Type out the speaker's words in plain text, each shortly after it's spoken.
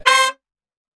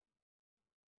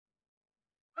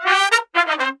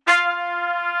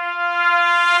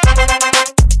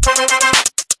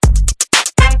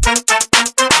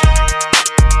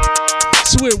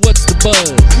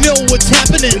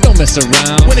mess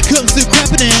around. When it comes to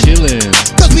crapping and Chillin'.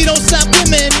 cause we don't stop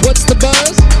women. What's the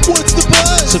buzz? What's the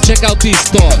buzz? So check out these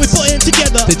we thoughts. putting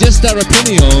together. They're just our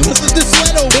opinions. This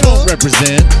sweat over. They don't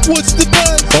represent What's the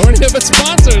buzz? or any of its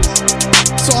sponsors.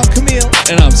 So I'm Camille.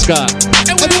 And I'm Scott.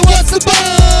 And we what's the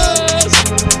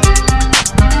buzz?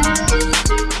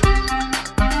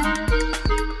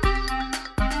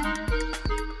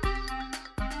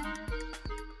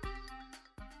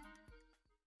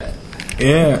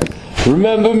 Yeah.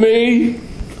 Remember me?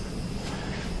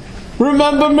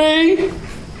 Remember me?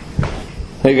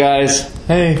 Hey guys.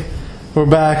 Hey, we're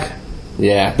back.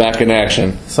 Yeah, back in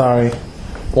action. Sorry.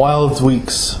 Wild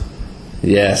weeks.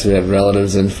 Yes, we have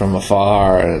relatives in from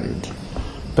afar and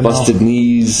But busted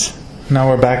knees. now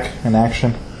we're back in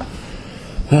action.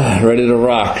 Ready to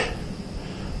rock.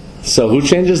 So who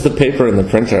changes the paper in the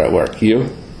printer at work? You?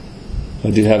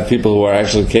 Or do you have people who are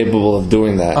actually capable of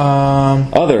doing that?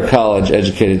 Other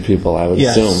college-educated people, I would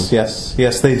assume.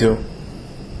 Yes, they do.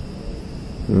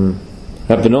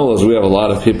 At Benola's, we have a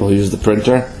lot of people who use the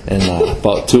printer, and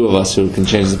about two of us who can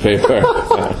change the paper.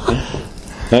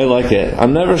 I like it.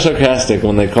 I'm never sarcastic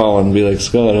when they call and be like,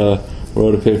 Scott,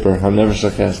 wrote a paper. I'm never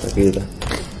sarcastic either.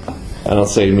 I don't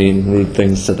say mean, rude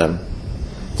things to them.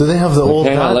 Do they have the old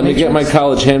Hang on, let me get my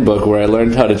college handbook where I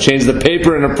learned how to change the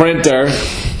paper in a printer.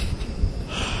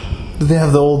 Do they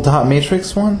have the old dot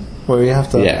matrix one? Where you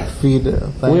have to Yeah. feed a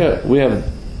thing? We have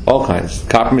all kinds.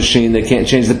 Copy machine, they can't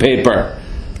change the paper.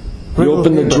 You Regular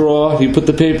open the paper. drawer, you put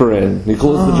the paper in. You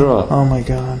close the drawer. Oh my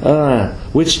god.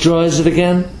 Which drawer is it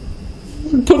again?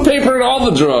 Put paper in all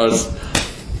the drawers.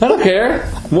 I don't care.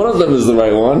 One of them is the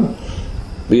right one.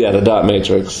 But yeah, the dot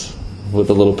matrix with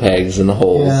the little pegs and the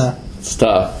holes. Yeah. It's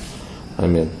tough. I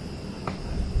mean,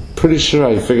 pretty sure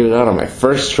I figured it out on my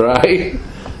first try. I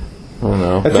don't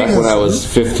know. think Back when it's- I was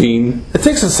 15. It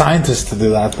takes a scientist to do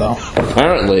that though.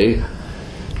 Apparently.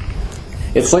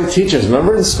 It's like teachers.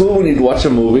 Remember in school when you'd watch a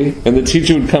movie and the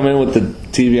teacher would come in with the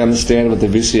TV on the stand with the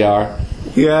VCR?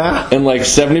 Yeah. And like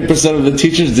 70% of the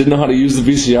teachers didn't know how to use the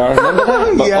VCR. Remember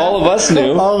that? But Yeah. all of us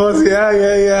knew. All of us,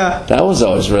 yeah. That was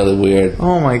always really weird.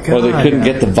 Oh my god. Or they couldn't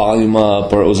get the volume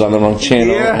up, or it was on the wrong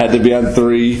channel. Yeah. It had to be on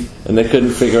 3, and they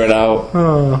couldn't figure it out.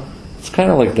 Oh, It's kind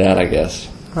of like that, I guess.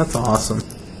 that's awesome.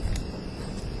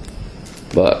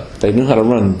 But they knew how to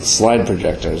run slide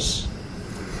projectors.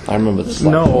 I remember the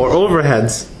slide. No, or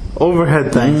overheads.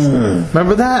 Overhead things.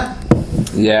 Remember that?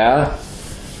 Yeah.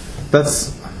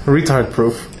 That's retard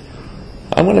proof.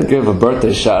 I'm going to give a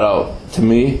birthday shout out to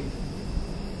me.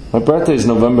 My birthday is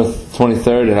November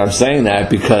 23rd, and I'm saying that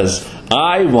because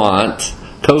I want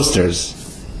coasters.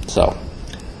 So,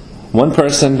 one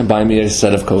person to buy me a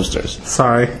set of coasters.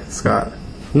 Sorry, Scott.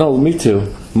 No, me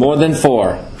too. More than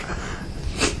 4.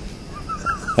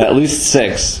 At least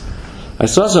 6. I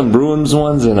saw some Bruins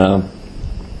ones in a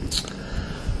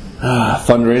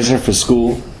fundraiser for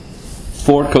school.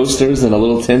 4 coasters and a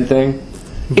little tin thing.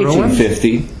 Bruins?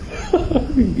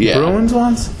 $18.50. Yeah. Bruins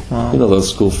ones? Wow. You know those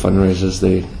school fundraisers,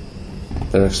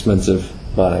 they're expensive,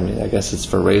 but I mean, I guess it's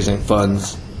for raising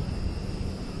funds.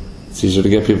 It's easier to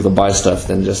get people to buy stuff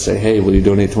than just say, hey, will you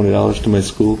donate $20 to my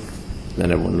school?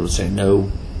 Then everyone would say no.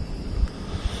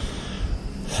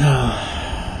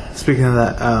 Speaking of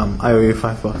that, I owe you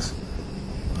 $5.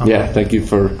 Yeah, thank you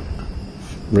for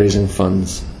raising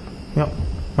funds. Yep.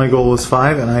 My goal was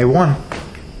 5 and I won.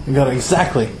 I got it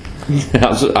exactly.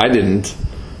 I didn't.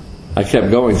 I kept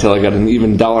going till I got an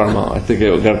even dollar amount. I think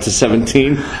it got up to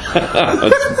 17.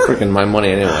 That's freaking my money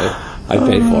anyway. I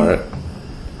paid for it.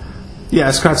 Yeah,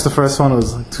 I scratched the first one. It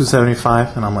was like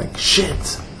 $275, and I'm like,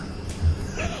 shit.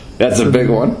 That's a big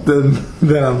one.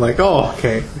 Then I'm like, oh,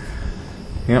 okay.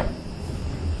 Yep.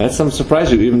 I'm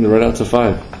surprised you even read out to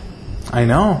 5. I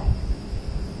know.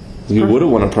 You would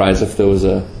have won a prize if there was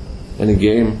any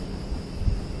game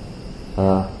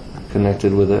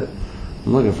connected with it.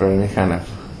 I'm looking for any kind of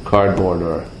cardboard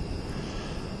or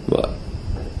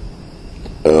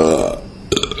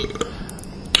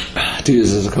to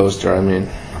use as a coaster. I mean,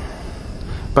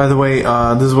 By the way,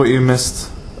 this is what you missed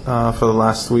for the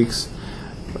last weeks.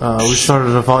 We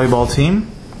started a volleyball team,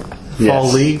 fall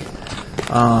Yes. league.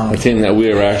 a team that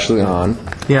we are actually on,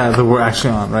 Yeah, that we're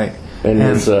actually on, right? and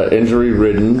it's injury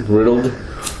riddled.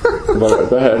 But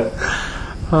go ahead.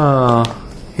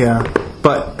 Yeah,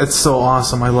 but it's so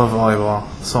awesome. I love volleyball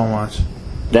so much.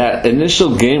 That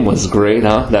initial game was great,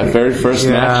 huh? That very first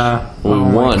match, we oh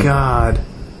won. my god.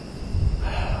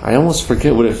 I almost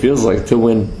forget what it feels like to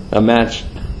win a match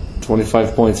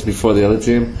 25 points before the other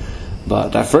team. But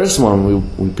that first one,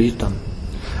 we beat them.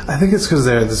 I think it's because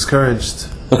they're discouraged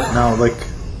now. Like,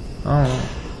 I don't know.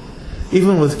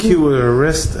 Even with Q with her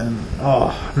wrist, and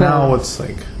now it's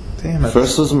like Damn it.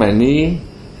 First was my knee,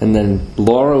 and then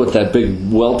Laura with that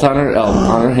big welt on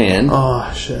her hand,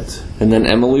 Oh, shit. and then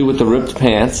Emily with the ripped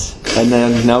pants, and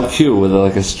then now Q with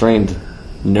like a strained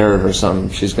nerve or something.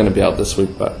 She's going to be out this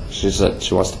week, but she said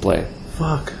she wants to play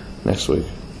Fuck. next week.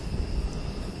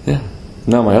 Yeah.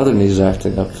 Now my other knees are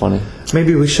acting up funny.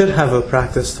 Maybe we should have a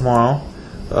practice tomorrow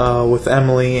with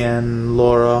Emily and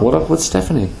Laura. What up with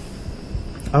Stephanie?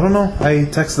 I don't know. I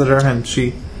texted her and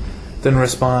she didn't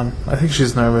respond. I think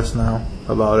she's nervous now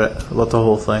about it, about the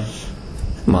whole thing.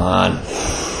 Come on.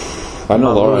 I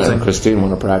know About Laura losing. and Christine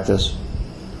want to practice.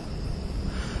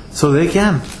 So they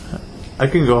can. I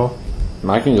can go.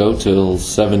 I can go till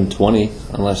 7:20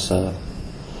 unless.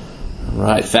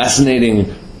 Right, fascinating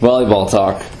volleyball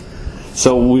talk.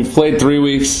 So we've played 3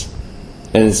 weeks,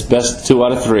 and it's best 2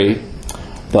 out of 3.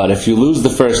 But if you lose the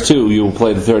first 2, you will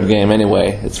play the third game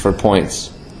anyway. It's for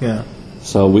points. Yeah.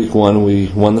 So week 1 we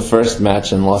won the first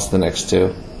match and lost the next 2.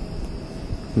 And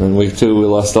then week 2 we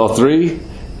lost all 3,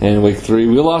 and week 3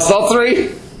 we lost all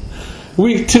 3.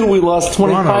 Week 2 we lost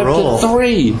We're on a 25 roll. to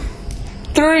 3.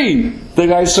 3. The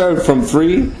guy served from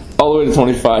 3 all the way to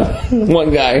 25.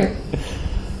 One guy.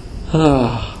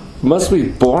 Must be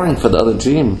boring for the other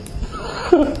team.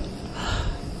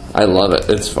 I love it.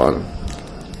 It's fun.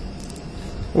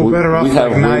 We're better off we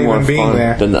have like, not way more even being fun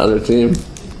there. than the other team.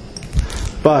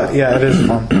 But yeah, it is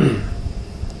fun.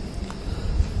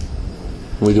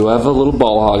 We do have a little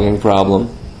ball hogging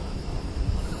problem.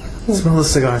 Smell the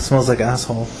cigar. It smells like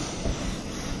asshole.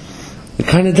 It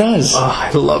kind of does. Oh,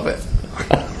 I love it.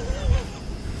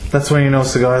 That's when you know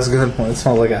cigar is good, when it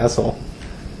smells like asshole.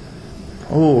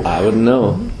 Oh, I wouldn't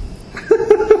know.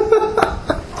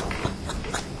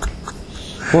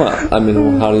 What? I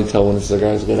mean, how do you tell when a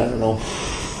cigar is good? I don't know.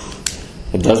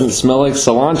 It doesn't smell like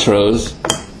cilantros.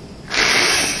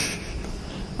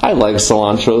 I like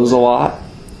cilantros a lot.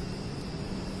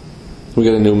 We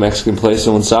got a new Mexican place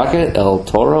in Woonsocket, El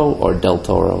Toro or Del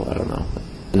Toro, I don't know.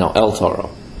 No, El Toro.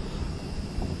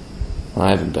 I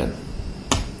haven't been.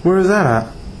 where is that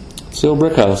at? It's the old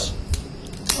brick house.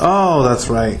 Oh, that's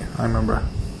right. I remember.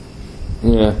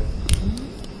 Yeah.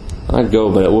 I'd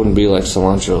go, but it wouldn't be like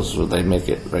cilantro's where they make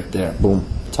it right there. Boom.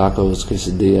 Tacos,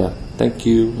 quesadilla. Thank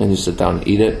you. And you sit down and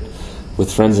eat it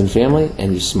with friends and family,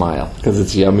 and you smile because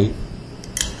it's yummy.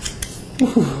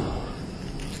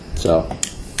 So,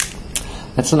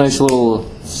 that's a nice little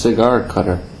cigar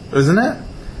cutter. Isn't it?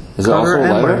 Is it also Cutter a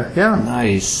and lighter? lighter, yeah.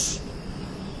 Nice.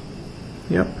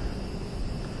 Yep.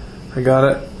 I got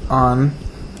it on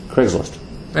Craigslist.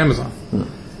 Amazon.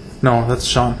 No, that's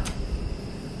Sean.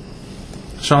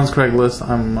 Sean's Craigslist.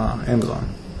 I'm Amazon.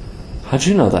 How'd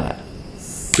you know that?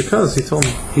 Because he told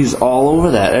me. He's all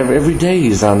over that. Every day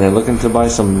he's on there looking to buy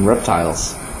some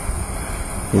reptiles.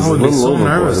 He's I a would be little so overboard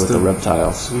nervous with to- the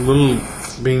reptiles.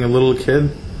 Being a little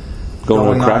kid.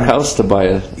 Going to a crack on. house to buy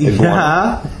a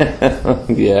iguana. Yeah.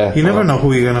 Yeah. You never know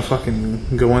who you're gonna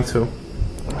fucking go into.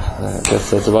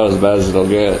 That's about as bad as it'll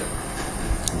get.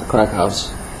 The crack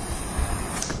house.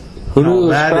 Who No, knew those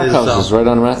that crack is, houses right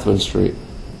on Rathbun Street?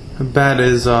 Bad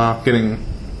is getting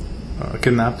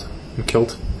kidnapped and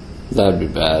killed. That'd be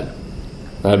bad.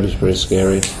 That'd be pretty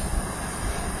scary.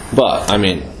 But, I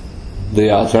mean,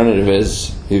 the alternative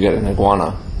is you get an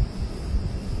iguana.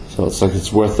 So it's like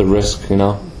it's worth the risk, you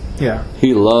know? Yeah.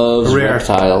 He loves Rare.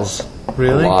 reptiles.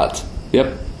 Really? A lot.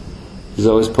 Yep. He's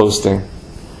always posting.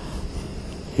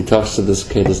 He talks to this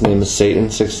kid. His name is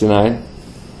Satan69.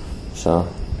 So,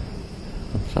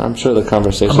 I'm sure the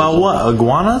conversation... About what?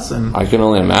 Iguanas? And I can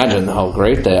only imagine how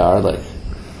great they are.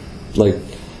 Like,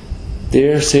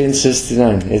 dear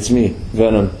Satan69, it's me,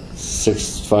 Venom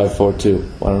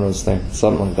 6542. I don't know his name,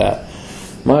 something like that.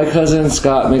 My cousin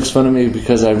Scott makes fun of me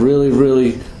because I really,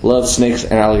 really love snakes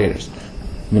and alligators,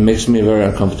 and it makes me very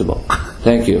uncomfortable.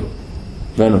 Thank you,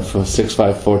 Venom for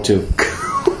 6542.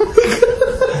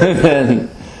 And then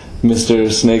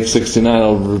Mr. Snake 69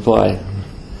 will reply,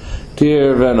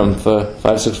 dear Venom for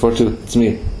 5642, it's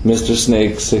me, Mr.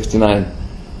 Snake 69.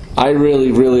 I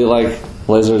really, really like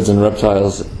lizards and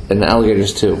reptiles and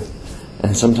alligators too.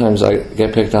 And sometimes I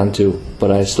get picked on too, but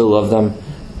I still love them.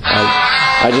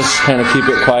 I just kind of keep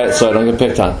it quiet so I don't get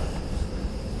picked on.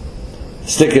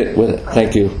 Stick it with it.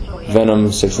 Thank you,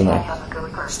 Venom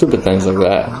 69. Stupid things like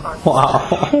that.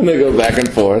 wow. And they go back and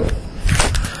forth.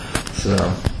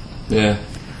 So, yeah.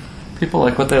 People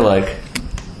like what they like.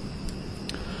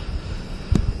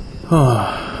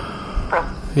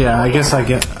 Yeah, I guess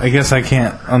I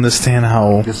can't understand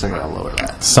how Guess I gotta lower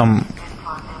that. some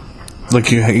like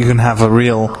you can have a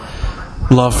real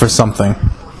love for something.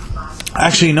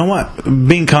 Actually, you know what?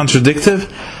 Being contradictive,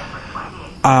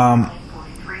 I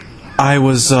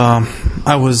was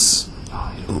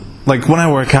like when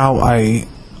I work out, I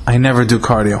never do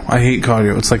cardio. I hate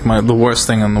cardio. It's like the worst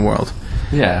thing in the world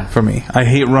Yeah. for me. I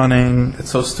hate running.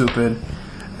 It's so stupid.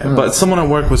 But someone at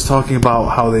work was talking about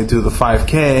how they do the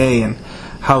 5K and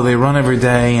how they run every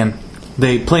day and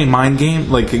they play mind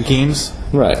games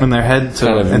Right. in their head to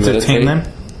Kind of entertain meditate? them.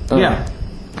 Oh. Yeah,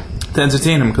 to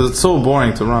entertain them because it's so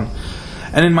boring to run.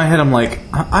 And in my head, I'm like,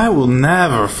 I will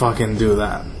never fucking do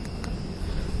that.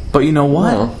 But you know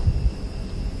what? Well,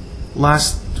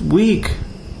 Last week,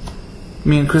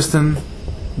 me and Kristen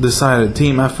decided,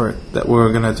 team effort, that we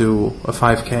were gonna do a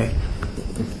 5K.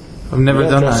 I've never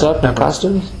done dress that. up in ever.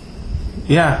 costumes?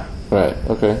 Yeah, Right,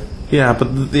 okay. yeah,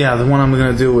 but the one I'm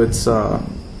gonna do, it's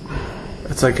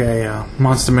like a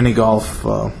Monster Mini Golf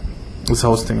is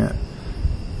hosting it,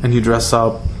 and you dress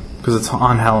up because it's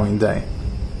on Halloween Day.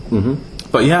 Mm-hmm.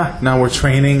 But yeah, now we're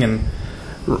training and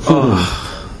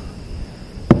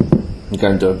You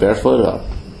gonna do it barefoot or?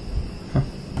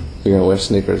 You're gonna wear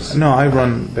sneakers? no, I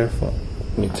run barefoot.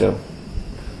 Me too.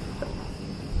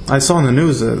 I saw in the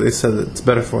news that they said that it's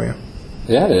better for you.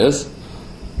 Yeah, it is.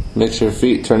 Makes your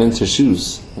feet turn into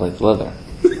shoes, like leather.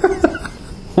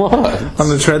 What? On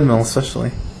the treadmill,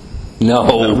 especially.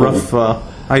 No. Rough.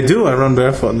 I do. I run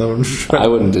barefoot on the treadmill. I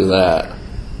wouldn't do that.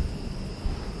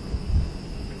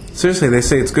 Seriously, they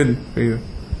say it's good for you.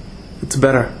 It's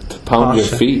better. To pound your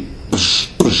Posture. feet.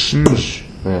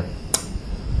 Yeah.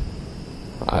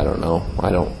 I don't know. I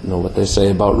don't know what they say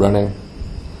about running.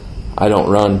 I don't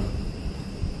run.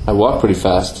 I walk pretty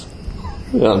fast.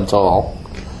 Yeah, I'm tall.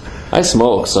 I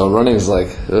smoke, so running's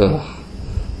like, ugh.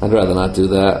 I'd rather not do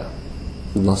that.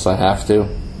 Unless I have to.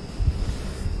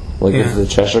 Like Yeah. if the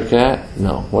Cheshire Cat,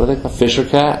 no. What do they call Fisher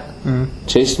Cat?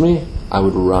 Chased me, I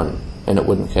would run. And it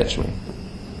wouldn't catch me.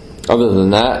 Other than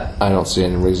that, I don't see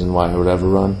any reason why I would ever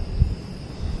run.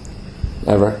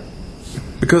 Ever.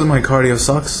 Because my cardio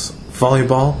sucks.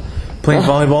 Volleyball. Playing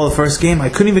volleyball the first game, I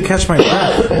couldn't even catch my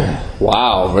breath.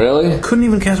 Wow, really? Couldn't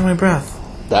even catch my breath.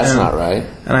 That's And- not right.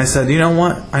 And I said, you know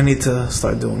what? I need to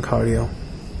start doing cardio.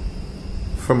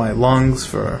 For my lungs,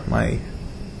 for my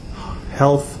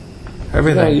health, Yeah,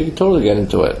 everything. you can totally get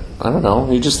into it. I don't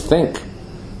know. You just think.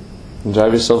 And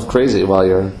drive yourself crazy while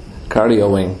you're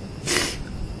cardioing.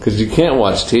 Because you can't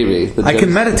watch TV. I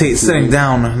can meditate sitting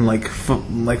down and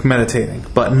like meditating,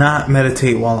 but not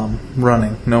meditate while I'm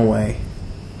running. No way.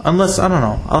 Unless, I don't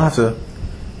know. I'll have to.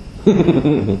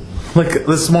 Like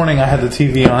this morning, I had the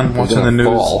TV on watching the news.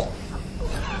 Fall.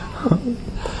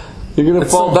 You're gonna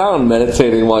fall down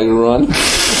meditating while you run.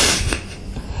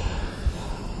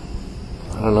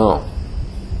 I don't know.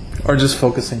 Or just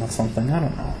focusing on something. I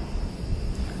don't know.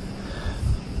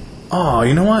 Oh,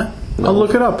 you know what? I'll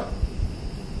look it up.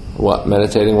 What,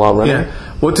 meditating while running? Yeah.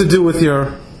 What to do with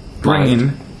your brain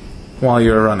while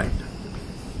you're running.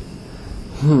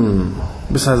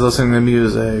 Besides listening to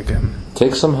music and...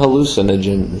 Take some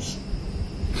hallucinogens.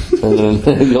 And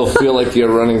then you'll feel like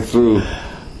you're running through,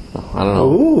 I don't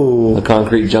know, Ooh. a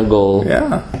concrete jungle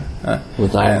Yeah.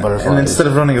 with iron butterflies. And instead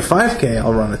of running a 5K,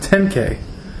 I'll run a 10K.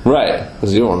 Right,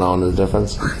 because you don't know the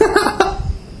difference.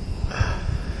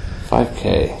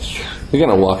 5K. You're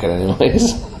gonna walk it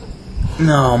anyways.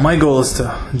 No, my goal is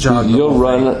to jog. You'll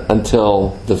run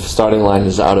until the starting line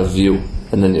is out of view,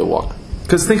 and then you'll walk.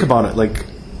 Because think about it, like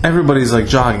everybody's like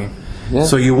jogging, Yeah.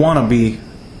 so you want to be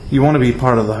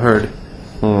part of the herd.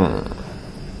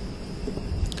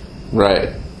 Right.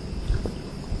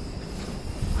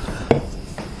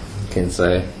 Can't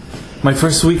say. My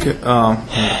first week, is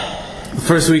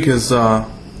we're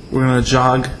gonna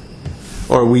jog,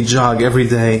 or we jog every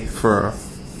day for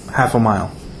half a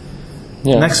mile.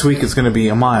 Yeah. Next week it's gonna be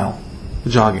a mile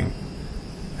jogging,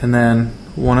 and then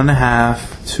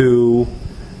 1.5, 2,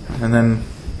 and then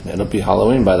It'll be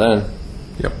Halloween by then.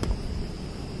 yep.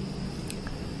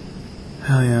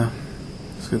 Hell yeah,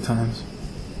 it's good times.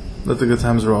 Let the good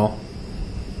times roll.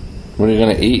 What are you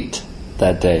gonna eat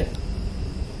that day?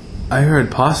 I heard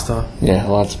pasta. Yeah,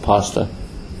 lots of pasta.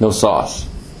 No sauce.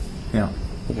 Yeah.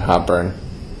 Like a hot burn.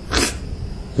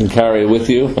 You can carry with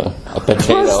you a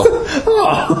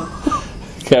potato.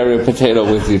 Carry a potato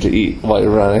with you to eat while you're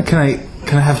running. Can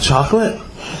I have chocolate?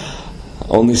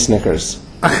 Only Snickers.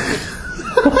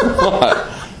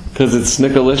 Because it's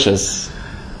Snickerlicious.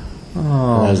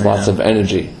 Oh, It has lots of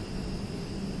energy.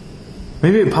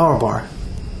 Maybe a power bar.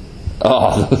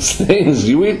 Oh, those things.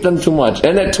 You eat them too much.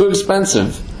 And they're too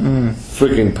expensive.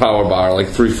 Freaking Power Bar, like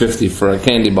 $3.50 for a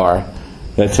candy bar.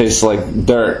 That tastes like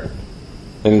dirt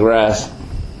and grass.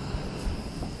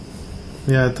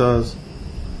 Yeah, it does.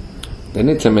 They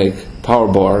need to make Power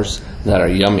Bars that are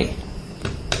yummy.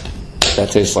 That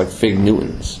taste like Fig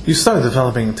Newtons. You start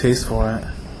developing a taste for it.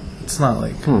 It's not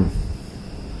like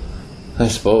I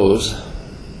suppose.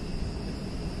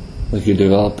 Like you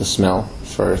develop a smell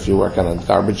for if you work on a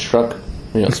garbage truck,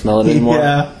 you don't smell it anymore.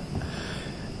 Yeah.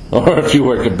 Or if you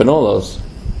work at Benolo's,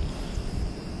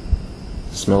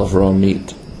 the smell of raw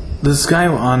meat. This guy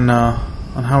on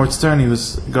Howard Stern, he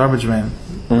was a garbage man,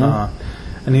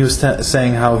 and he was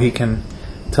saying how he can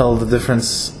tell the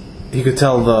difference. He could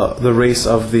tell the race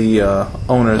of the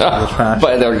owners of the trash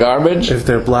By their garbage? if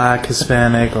they're black,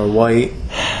 Hispanic, or white.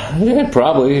 Yeah,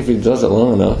 probably, if he does it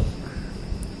long enough.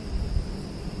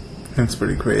 That's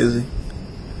pretty crazy.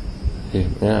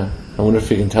 Yeah. I wonder if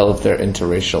he can tell if they're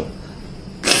interracial.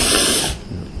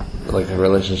 Like a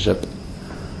relationship.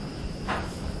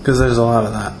 Because there's a lot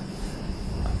of that.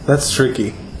 That's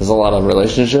tricky. There's a lot of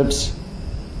relationships.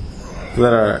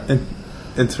 That are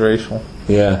interracial.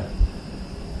 Yeah.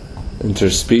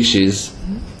 Interspecies.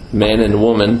 Man and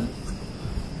woman.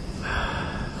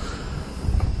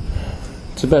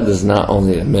 Too bad there's not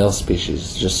only a male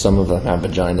species, just some of them have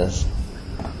vaginas.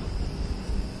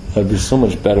 That'd be so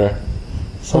much better.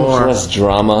 So much less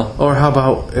drama. Or how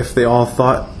about if they all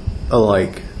thought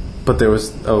alike, but there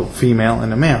was a female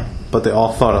and a male, but they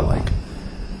all thought alike?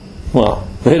 Well,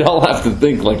 they'd all have to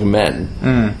think like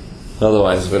men.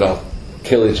 Otherwise, we'd all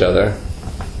kill each other.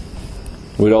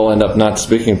 We'd all end up not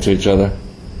speaking to each other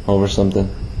over something.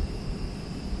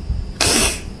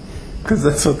 Because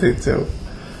that's what they do.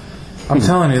 I'm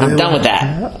telling you. I'm done with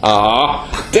that.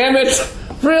 Aw, damn it!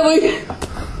 Really?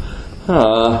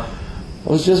 I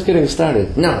was just getting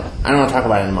started. No, I don't want to talk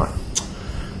about it anymore.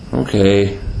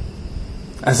 Okay.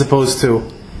 As opposed to,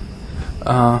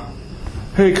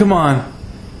 hey, come on.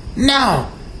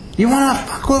 No! You wanna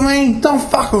fuck with me? Don't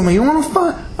fuck with me. You wanna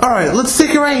fuck? Alright, let's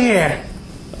stick it right here.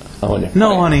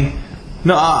 No, honey.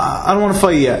 No, I don't wanna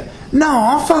fight yet. No,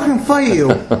 I'll fucking fight you.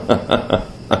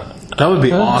 That would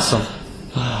be awesome.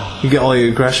 You get all your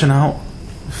aggression out.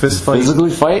 Fist fight. Physically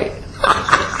fight?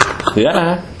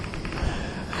 Yeah.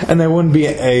 And there wouldn't be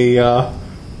a,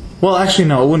 well, actually,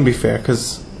 no, it wouldn't be fair,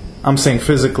 because I'm saying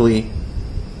physically,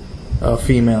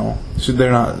 female.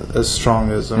 They're not as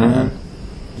strong as a man.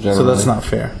 Generally. So that's not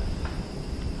fair.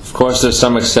 Of course, there's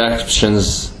some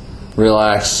exceptions.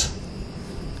 Relax.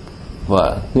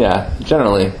 But, yeah,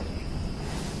 generally,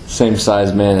 same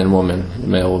size man and woman, the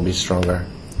male will be stronger.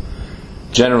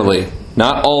 Generally.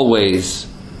 Not always.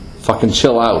 Fucking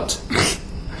chill out.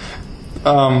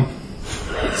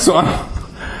 So,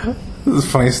 this is a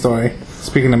funny story.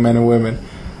 Speaking of men and women,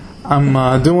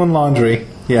 I'm doing laundry.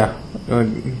 Yeah. I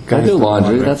do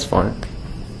laundry, that's fine.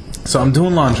 So I'm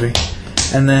doing laundry,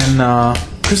 and then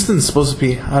Kristen's supposed to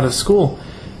be out of school,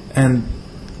 and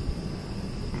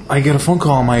I get a phone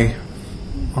call on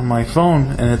my phone,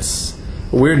 and it's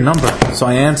a weird number. So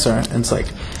I answer, and it's like,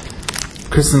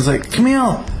 Kristen's like,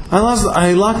 Camille,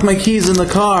 I locked my keys in the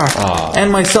car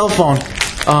and my cell phone.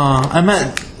 I'm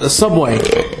at a Subway.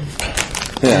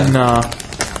 Yeah. And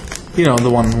you know, the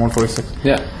one 146.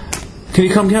 Yeah. Can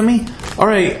you come get me? All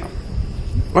right,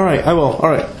 I will. All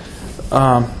right.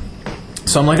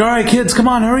 So I'm like, all right, kids, come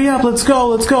on, hurry up, let's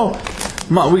go.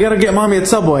 We gotta get mommy at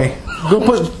Subway. Go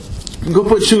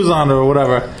put shoes on her or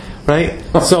whatever, right?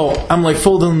 So I'm like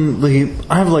folding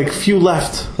I have like few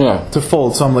left to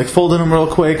fold. So I'm like folding them real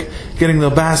quick, getting the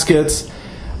baskets.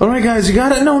 All right, guys, you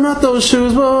got it? No, not those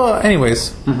shoes. Blah, blah, blah.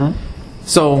 Anyways,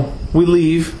 so we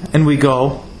leave and we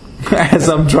go. As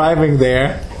I'm driving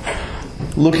there,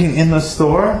 looking in the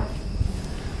store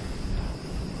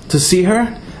to see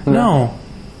her. No,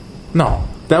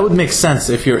 that would make sense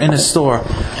if you're in a store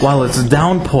while it's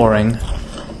downpouring.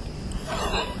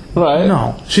 Right.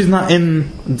 No, she's not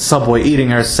in Subway eating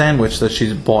her sandwich that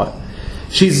she's bought.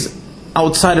 She's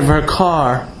outside of her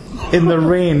car in the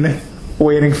rain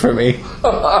waiting for me.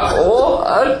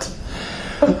 What?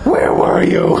 Where were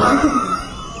you?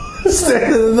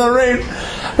 Standing in the rain.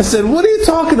 I said, what are you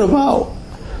talking about?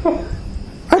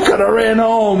 I could have ran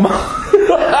home.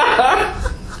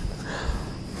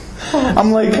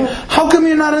 I'm like, how come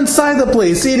you're not inside the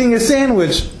place eating a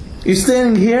sandwich? You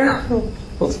standing here? Well,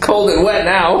 it's cold and wet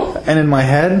now. And in my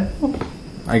head,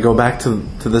 I go back to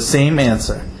the same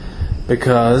answer.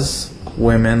 Because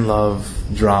women love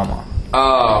drama.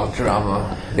 Oh,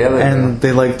 drama. Yeah, And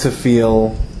they like to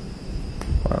feel...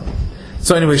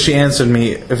 So anyway, she answered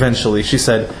me eventually. She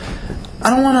said,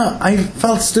 I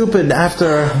felt stupid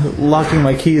after locking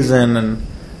my keys in. And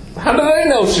how do they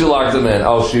know she locked them in?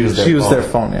 Oh, she used their phone. She used their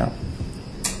phone, yeah.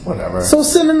 Whatever. So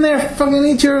sit in there, fucking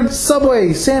eat your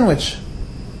Subway sandwich.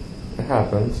 It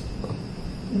happens.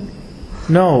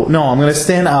 No, I'm going to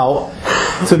stand out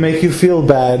to make you feel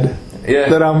bad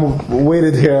that I'm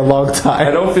waited here a long time.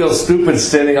 I don't feel stupid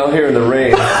standing out here in the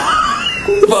rain.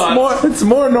 But It's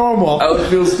more normal. I would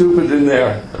feel stupid in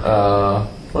there.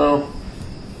 Well,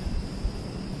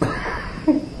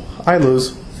 I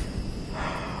lose.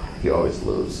 you always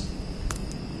lose.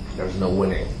 There's no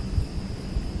winning.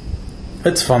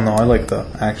 It's fun though. I like the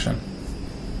action.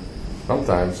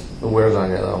 Sometimes it wears on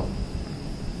you though.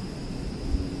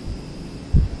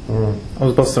 I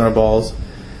was busting her balls,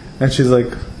 and she's like,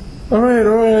 "All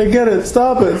right, I get it.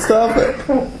 Stop it."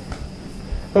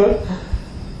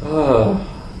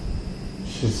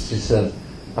 She said,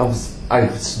 I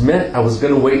meant I was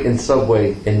gonna wait in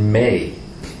Subway in May.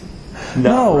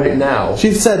 No, right now.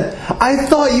 She said, "I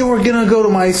thought you were gonna go to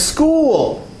my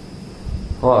school.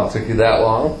 Oh, it took you that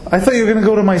long? I thought you were gonna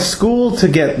go to my school to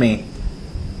get me."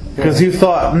 Because you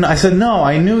thought, I said, "No,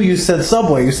 I knew you said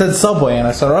Subway. You said Subway," and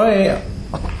I said, "All right,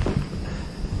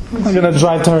 I'm gonna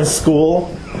drive to her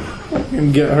school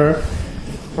and get her."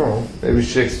 Oh, maybe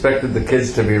she expected the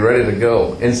kids to be ready to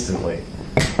go instantly.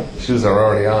 Shoes are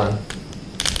already on.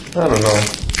 I don't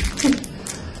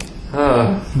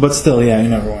know. But still, yeah, you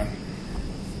never win.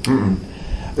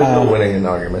 There's no winning an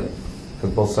argument.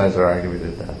 Because both sides are arguing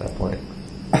at that point.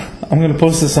 I'm gonna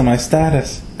post this on my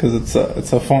status because it's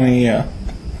a funny.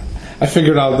 I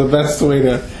figured out the best way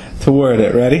to word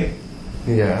it. Ready?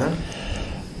 Yeah.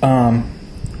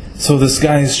 So this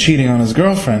guy is cheating on his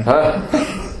girlfriend,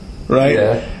 right?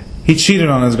 Yeah. He cheated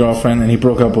on his girlfriend and he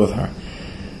broke up with her.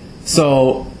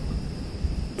 So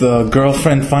the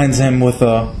girlfriend finds him with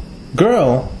a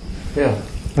girl, Yeah.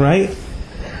 right?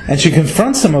 And she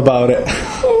confronts him about it.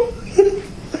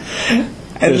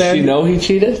 And Does she know he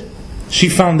cheated? She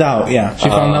found out, yeah. She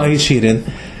found out he cheated.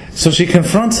 So she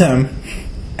confronts him,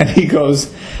 and he goes,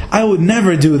 "I would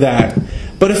never do that.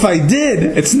 But if I did,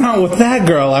 it's not with that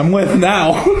girl I'm with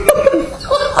now."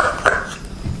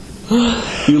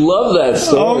 You love that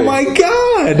story. Oh my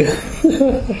god!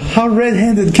 How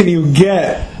red-handed can you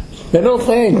get? I don't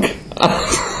think.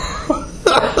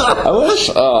 I wish.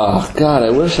 Oh God! I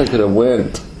wish I could have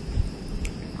went.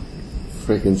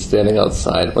 Freaking standing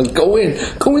outside. Like, go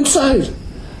inside.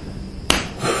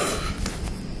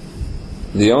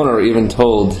 The owner even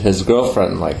told his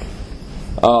girlfriend, like,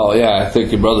 "Oh yeah, I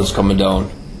think your brother's coming down."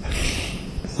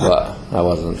 But I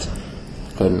wasn't.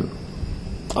 Couldn't.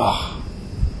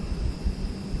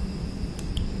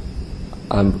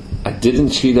 I didn't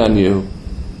cheat on you,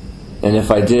 and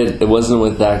if I did, it wasn't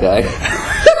with that guy.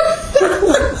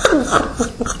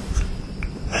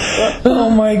 Oh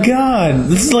my god!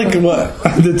 This is like what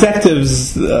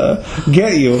detectives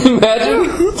get you.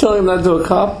 Imagine telling him that to a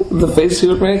cop, the face he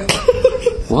would make.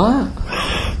 What?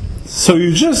 So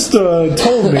you just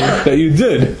told me that you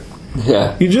did.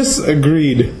 Yeah. You just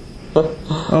agreed.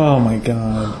 Oh my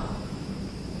god.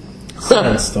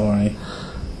 Sad story.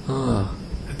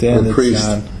 Damn, The it's priest.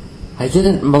 sad. I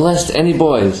didn't molest any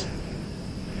boys.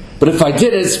 But if I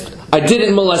did it, I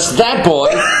didn't molest that boy.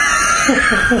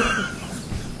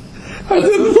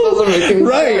 Doesn't make any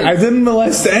Right, sense. I didn't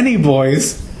molest any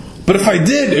boys. But if I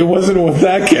did, it wasn't with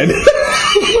that kid.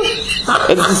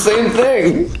 It's the same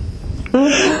thing.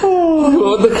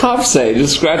 What would the cop say?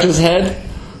 Just scratch his head?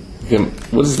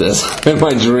 What is this? Am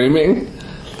I dreaming?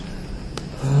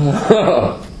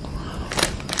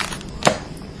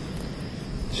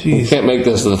 Jeez. Can't make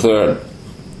this the third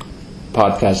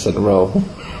podcast in a row.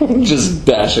 Just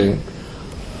bashing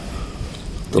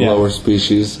the Yeah. lower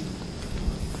species.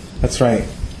 That's right.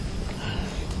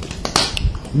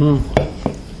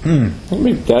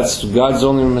 Maybe that's God's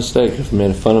only mistake if he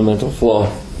made a fundamental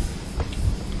flaw.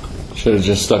 Should have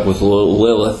just stuck with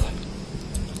Lilith,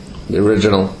 the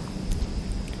original.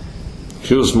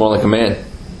 She was more like a man.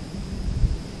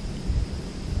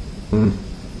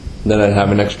 Then I'd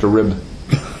have an extra rib.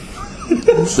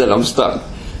 Instead, I'm stuck.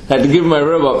 Had to give my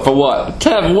rib up for what? To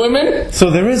have women? So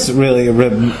there is really a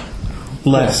rib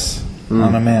less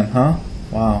on a man, huh?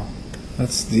 Wow.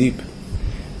 That's deep.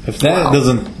 If that Wow.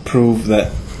 doesn't prove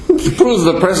that... Proves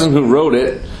the person who wrote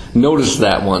it noticed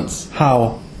that once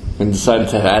How? and decided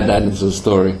to add that into the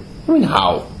story. I mean,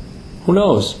 how? Who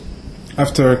knows?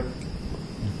 After...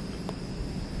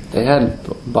 They had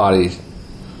bodies.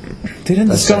 They didn't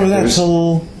That's discover that actors.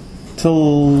 till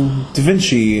Da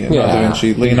Vinci. Not Da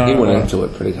Vinci, he Leonardo. went into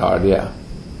it pretty hard, yeah.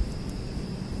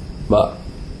 But,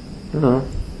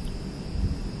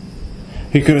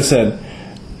 He could have said...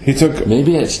 He took...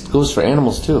 maybe it goes for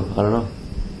animals too. I don't know.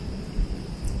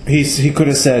 He could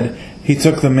have said he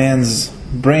took the man's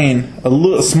brain,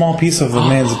 a small piece of the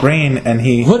man's brain, and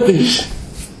he... What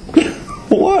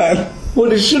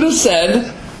What? he should have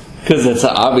said, because it's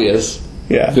an obvious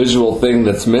Yeah. visual thing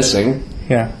that's missing.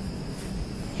 Yeah.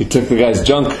 He took the guy's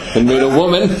junk and made a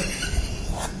woman.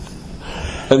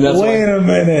 And that's Wait why, a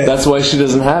minute. that's why she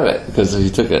doesn't have it, because he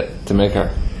took it to make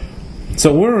her.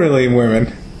 So we're really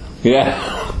women.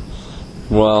 Yeah.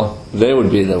 Well, they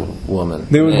would be the woman.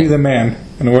 They would be the man,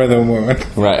 and we're the woman.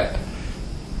 Right.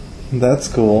 That's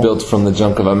cool. Built from the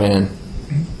junk of a man.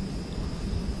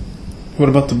 What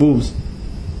about the boobs?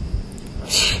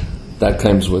 That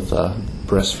comes with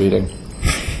breastfeeding.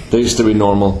 They used to be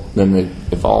normal, then they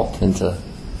evolved into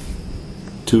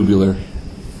tubular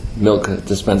milk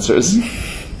dispensers.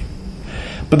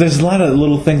 But there's a lot of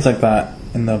little things like that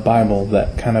in the Bible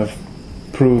that kind of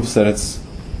proves that it's...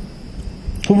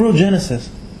 Who wrote Genesis?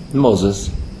 Moses.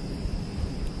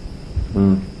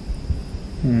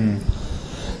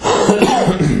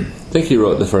 I think he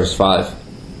wrote the first 5.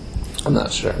 I'm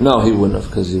not sure. No, he wouldn't have,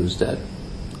 because he was dead.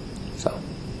 So.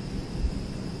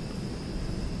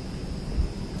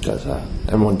 Because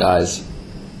everyone dies.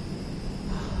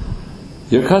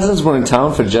 Your cousins were in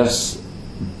town for Jeff's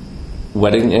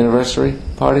wedding anniversary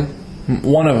party?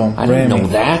 One of them. I didn't Rami. know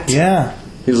that. Yeah.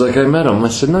 He's like, I met him. I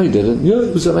said, no, you didn't. Yeah,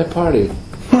 he was at my party.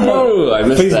 Oh, I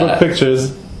missed Facebook that.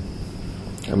 pictures.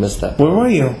 I missed that. Where were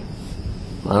you?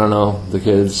 I don't know. The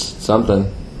kids.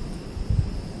 Something.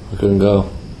 I couldn't go.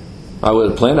 I would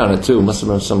have planned on it too. Must have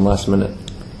been some last minute.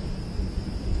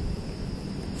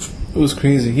 It was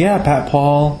crazy. Yeah, Pat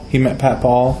Paul. He met Pat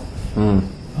Paul.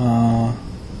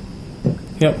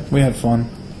 Yep, we had fun.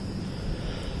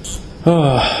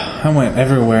 Oh, I went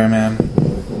everywhere, man.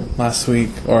 Last week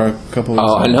or a couple weeks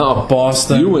Oh, I ago. know.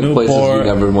 Boston, You went places you Newport,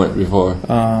 never went before.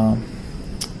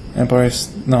 Empire.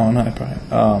 No, not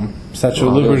Empire. Statue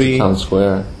of Liberty. Town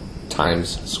Square.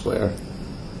 Times Square.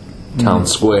 Town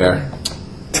Square.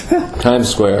 Times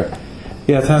Square.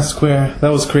 Yeah, Times Square. That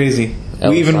was crazy.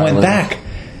 Ellis We even went Island. back,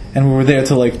 and we were there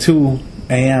till like 2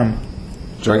 a.m.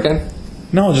 Drinking?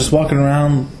 No, just walking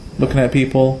around, looking at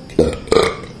people.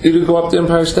 You did go up to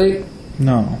Empire State?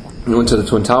 No. You went to the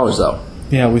Twin Towers though.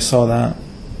 Yeah, we saw that.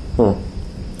 Huh.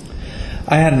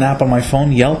 I had an app on my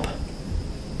phone, Yelp,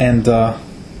 and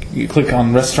you click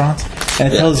on restaurants,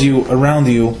 and it tells you around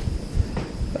you,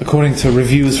 according to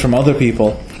reviews from other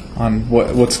people, on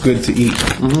what's good to eat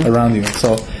around you.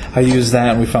 So I used that,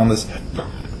 and we found this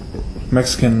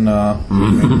Mexican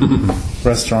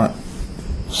restaurant.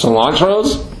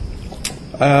 Cilantros?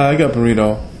 I got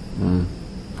burrito.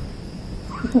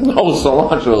 Oh,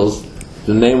 Cilantros.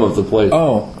 The name of the place.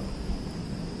 Oh.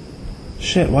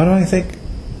 Shit, why do I think...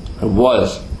 It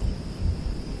was.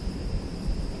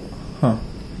 Huh.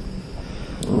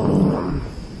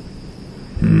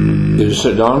 Did you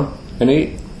sit down and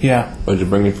eat? Yeah, Or did you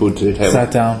bring your food to the table?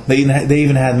 sat down. They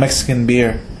even had Mexican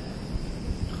beer.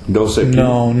 Dose it.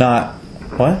 No, not...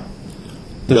 What?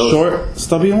 The Those- short,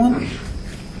 stubby one?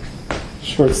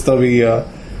 Short, stubby,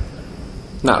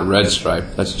 Not Red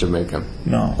Stripe. That's Jamaican.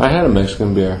 no. I had a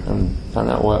Mexican beer and found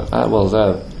out what was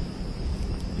that.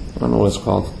 I don't know what it's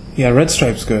called. Yeah, Red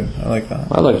Stripe's good. I like that.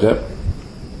 I liked it.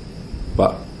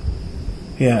 But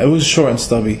Yeah, it was short and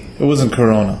stubby. It wasn't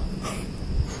Corona.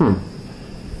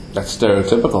 that's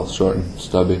stereotypical, short and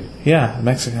stubby. Yeah,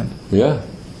 Mexican. Yeah.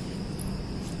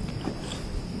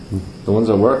 The ones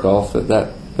at work all fit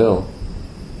that bill.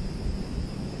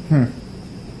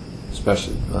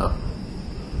 Especially,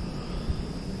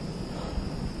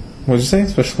 What'd you say?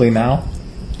 Especially now?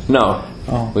 no.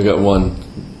 Oh. We got one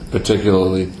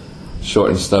particularly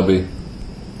short and stubby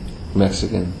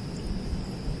Mexican.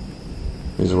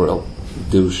 He's a real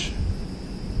douche.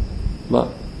 But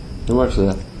it works for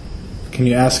that. Can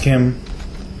you ask him?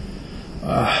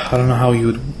 I don't know how you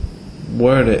would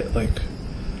word it. Like,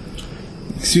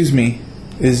 excuse me,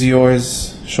 is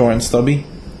yours short and stubby?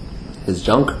 His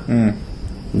junk?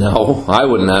 No, I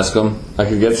wouldn't ask him. I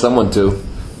could get someone to.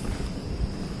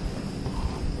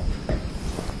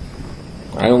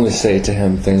 I only say to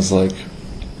him things like,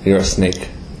 "You're a snake."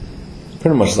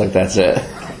 Pretty much like that's it.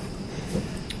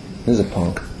 He's a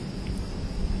punk.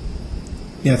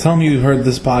 Yeah, tell him you heard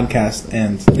this podcast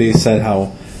and they said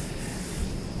how.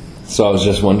 So I was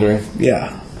just wondering.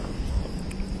 Yeah.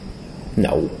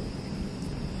 No.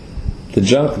 The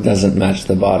junk doesn't match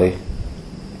the body.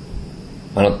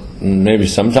 I don't. Maybe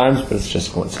sometimes, but it's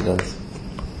just coincidence.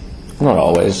 Not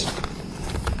always.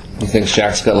 You think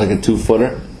Shaq's got like a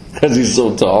 2-footer because he's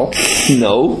so tall?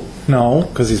 No. No,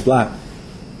 because he's black.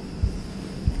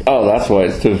 Oh, that's why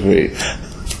it's 2 feet.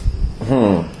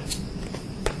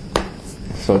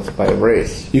 So it's by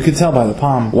race. You can tell by the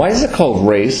palm. Why is it called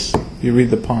race? You read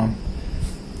the palm.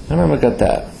 I never got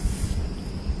that.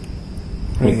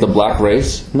 Right The here. black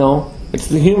race? No, it's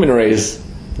the human race.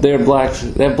 They're black.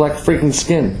 They have black freaking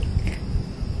skin.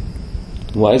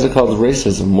 Why is it called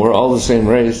racism? We're all the same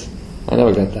race. I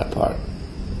never got that part.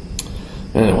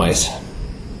 Anyways,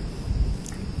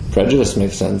 Prejudice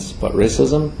makes sense, but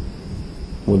racism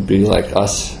would be like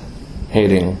us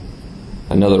hating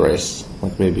another race,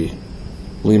 like maybe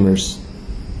lemurs.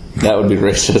 That would be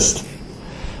racist.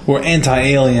 We're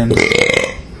anti-alien.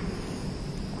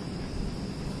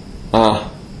 I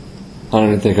don't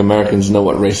even think Americans know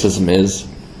what racism is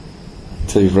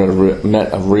until you've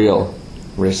met a real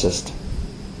racist.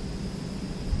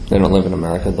 They don't live in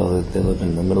America, though. They live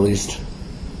in the Middle East.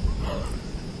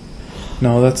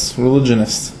 No, that's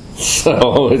religionist.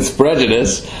 So it's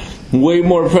prejudice. Way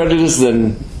more prejudice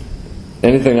than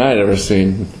anything I'd ever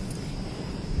seen.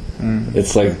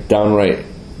 It's like downright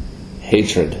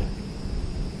hatred.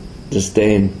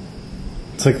 Disdain.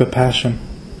 It's like the passion.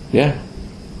 Yeah.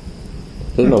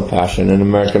 There's no passion in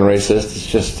American racist. It's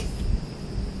just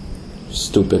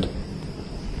stupid.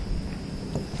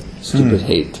 Stupid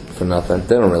hate for nothing.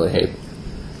 They don't really hate.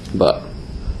 But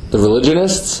the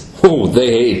religionists,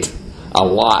 they hate a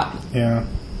lot. Yeah.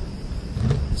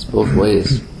 It's both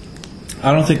ways.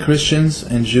 I don't think Christians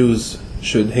and Jews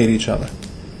should hate each other.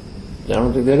 I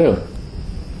don't think they do.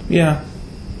 Yeah.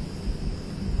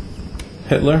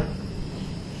 Hitler?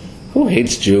 Who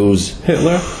hates Jews?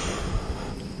 Hitler?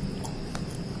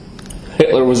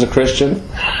 Hitler was a Christian?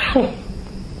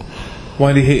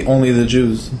 Why do you hate only the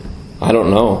Jews? I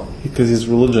don't know. Because he's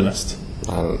religionist.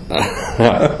 I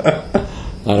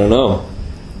don't know.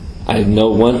 I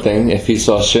know one thing. If he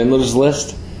saw Schindler's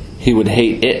List, he would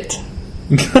hate it.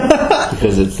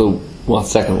 Because it's the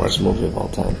second worst movie of all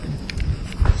time.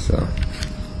 So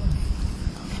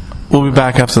We'll be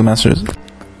back after the messages.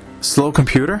 Slow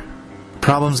computer?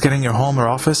 Problems getting your home or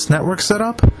office network set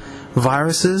up?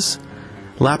 Viruses?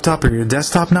 Laptop or your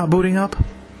desktop not booting up?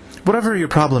 Whatever your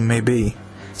problem may be,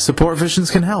 Support Visions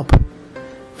can help.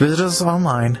 Visit us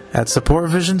online at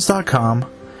supportvisions.com,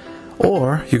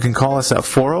 or you can call us at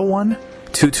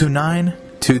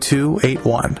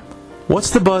 401-229-2281. What's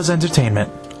the Buzz Entertainment,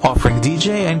 offering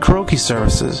DJ and karaoke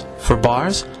services for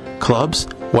bars, clubs,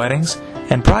 weddings,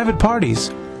 and private parties.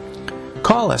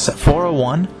 Call us at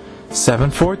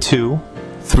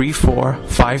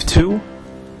 401-742-3452,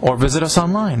 or visit us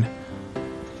online,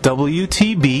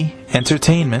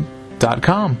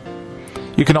 WTBentertainment.com.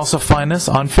 You can also find us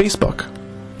on Facebook.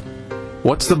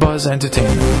 What's the Buzz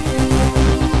Entertainment?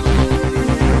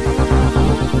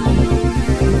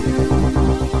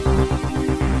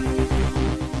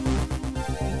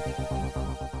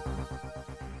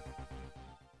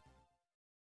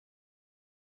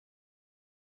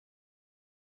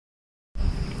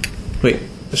 Wait,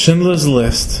 Schindler's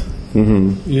List.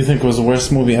 You think it was the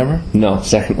worst movie ever? no,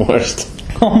 second worst.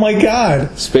 Oh my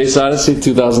god! Space Odyssey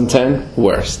 2010,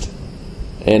 worst.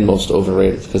 And most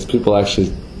overrated. Because people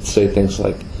actually say things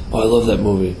like, oh, I love that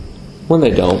movie. When they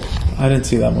don't. I didn't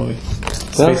see that movie.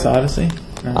 Space Odyssey?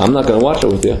 No. I'm not going to watch it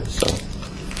with you. So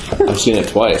I've seen it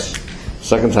twice.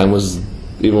 Second time was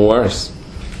even worse.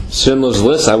 Schindler's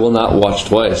List I will not watch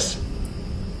twice.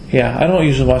 Yeah, I don't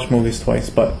usually watch movies twice,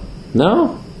 but...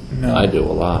 No? No. I do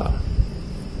a lot.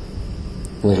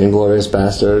 Like Inglourious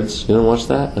Bastards. You don't watch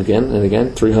that again and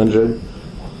again? 300.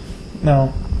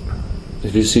 No.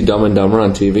 If you see Dumb and Dumber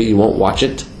on TV, you won't watch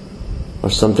it? Or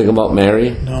Something About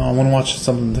Mary? No, I want to watch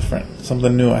something different.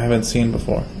 Something new I haven't seen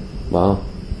before. Wow.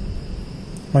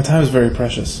 My time is very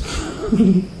precious.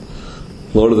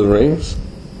 Lord of the Rings?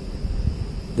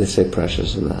 They say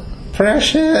precious in that.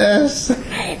 Precious!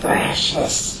 Hey,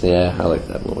 precious. Yeah, I like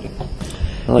that movie.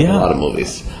 I like Yeah. a lot of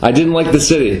movies. I didn't like The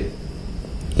City.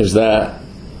 There's that.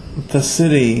 The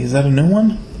City. Is that a new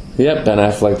one? Yep, Ben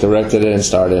Affleck directed it and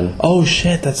starred in. Oh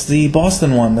shit, that's the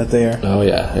Boston one that they're... Oh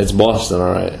yeah, it's Boston,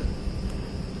 alright.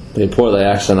 They pour the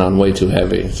accent on way too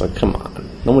heavy. It's like, come on.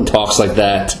 No one talks like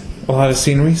that. A lot of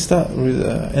scenery stuff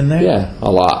in there? Yeah,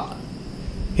 a lot.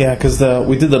 Yeah, because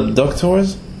we did the duck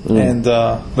tours, and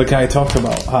the guy talked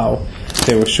about how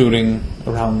they were shooting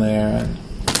around there. And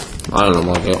I don't know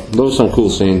about that. There was some cool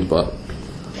scenes, but...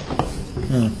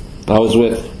 I was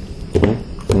with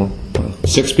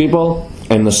 6 people,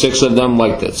 and the 6 of them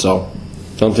liked it, so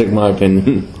don't take my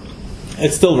opinion.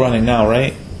 It's still running now,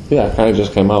 right? Yeah, it kind of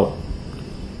just came out.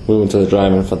 We went to the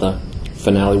drive-in for the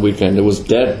finale weekend. It was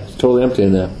dead. It was totally empty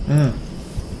in there.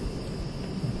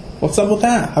 What's up with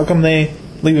that? How come they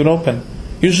leave it open?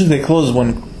 Usually they close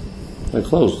when... They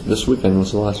closed. This weekend was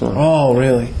the last one. Oh,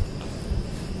 really?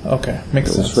 Okay,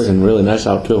 makes It was sense. freaking really nice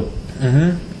out, too.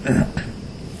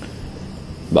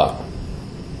 But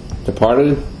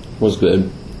Departed was good.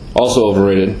 Also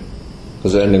overrated,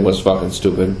 because the ending was fucking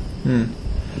stupid.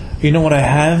 You know what I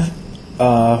have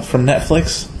from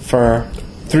Netflix for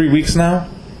 3 weeks now?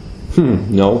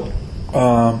 No.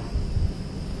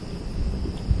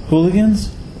 Hooligans?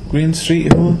 Green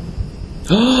Street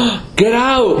Get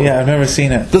Out! Yeah, I've never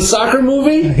seen it. The soccer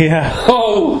movie? Yeah,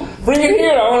 Oh, bring it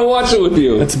here. I want to watch it with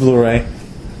you. it's Blu-ray.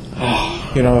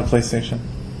 You don't have a PlayStation.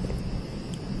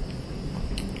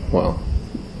 Well,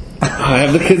 I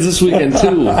have the kids this weekend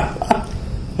too. I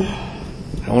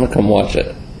want to come watch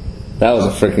it. That was a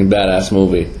freaking badass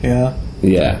movie. Yeah.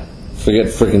 Yeah. Forget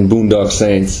freaking Boondock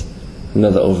Saints.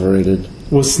 Another overrated.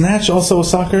 Was Snatch also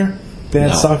soccer? They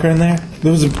had No. soccer in there?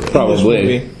 There was a Probably.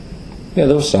 English movie. Yeah,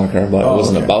 there was soccer, but Oh, it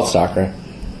wasn't okay. about soccer.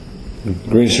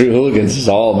 Green Street Hooligans is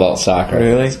all about soccer.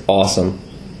 Really? It's awesome.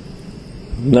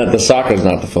 The soccer's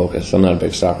not the focus. I'm not a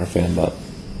big soccer fan, but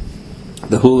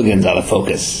the Hooligans are the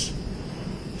focus.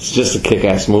 It's just a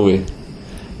kick-ass movie.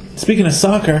 Speaking of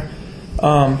soccer,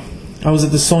 I was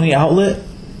at the Sony outlet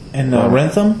in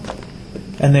Rentham,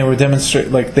 and they were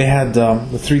demonstrating, like, they had the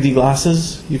 3D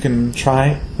glasses you can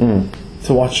try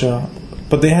to watch,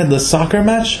 but they had the soccer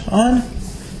match on,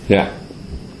 Yeah.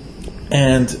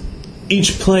 and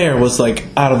each player was, like,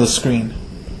 out of the screen.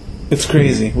 It's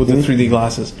crazy with the 3D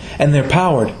glasses. And they're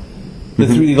powered. The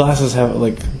 3D glasses have,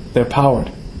 like, they're powered.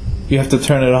 You have to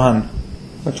turn it on.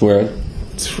 That's weird.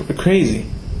 It's crazy.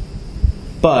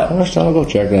 But, I'll go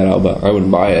check that out, but I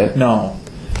wouldn't buy it. no.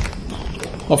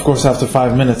 Of course, after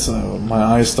 5 minutes, my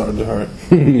eyes started to hurt.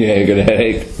 Yeah, you get a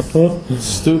headache.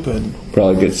 Stupid.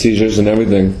 Probably get seizures and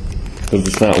everything. Because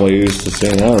it's not what you're used to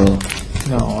seeing. I don't know.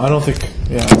 No, I don't think.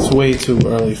 Yeah, it's way too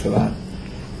early for that.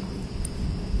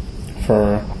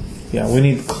 We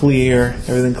need clear,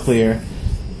 everything clear.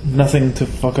 Nothing to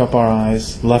fuck up our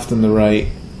eyes, left and the right.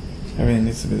 Everything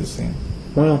needs to be the same.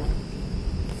 Well,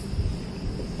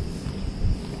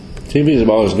 TV is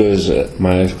about as good as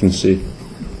my eyes can see.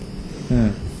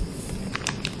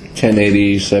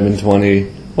 1080, 720.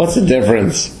 What's the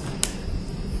difference?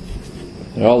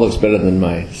 It all looks better than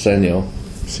my Sanyo.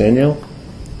 Sanyo?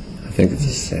 I think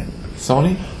it's a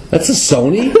Sony? That's a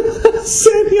Sony?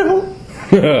 Sanyo!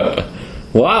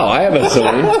 Wow, I have a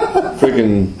Sony.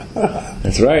 Freaking.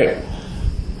 That's right.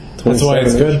 That's why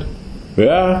it's 27 good. inch.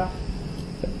 Yeah.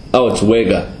 Oh, it's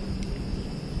Wega.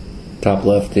 Top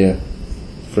left, yeah.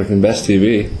 Freaking best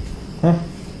TV. Huh.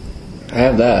 I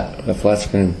have that. A flat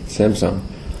screen Samsung.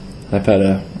 I've had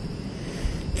a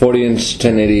 40-inch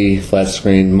 1080 flat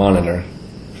screen monitor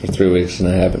for 3 weeks and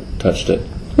I haven't touched it.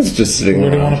 It's just sitting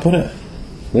Where do you around. want to put it?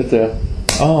 Right there.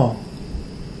 Oh.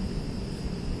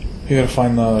 You gotta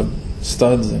find the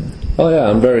studs and. Oh yeah,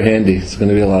 I'm very handy. It's going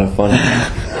to be a lot of fun.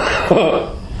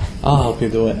 I'll help you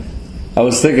do it. I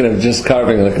was thinking of just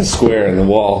carving like a square in the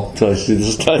wall until I see the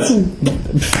studs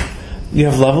You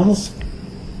have levels?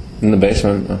 in the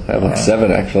basement. I have like 7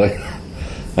 actually.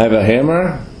 I have a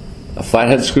hammer, a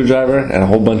flathead screwdriver, and a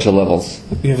whole bunch of levels.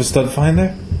 You have a stud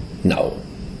finder? No.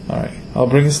 Alright. I'll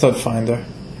bring a stud finder.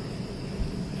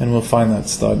 And we'll find that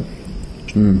stud.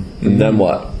 And then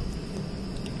what?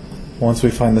 Once we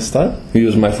find the stud?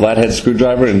 Use my flathead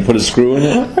screwdriver and put a screw in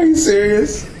it? Are you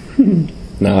serious?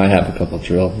 No, I have a couple of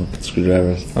drill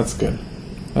screwdrivers. That's good.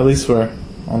 At least we're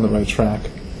on the right track.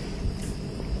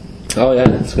 Oh yeah,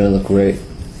 it's going to look great.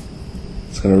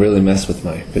 It's going to really mess with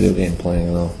my video game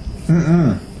playing though.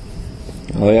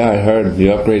 Oh yeah, I heard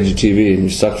you upgrade your TV and you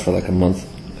sucked for like a month.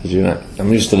 Because you're not,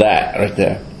 I'm used to that right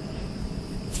there.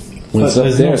 When But it's up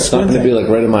there's there, no it's not going to squinting. be like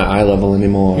right at my eye level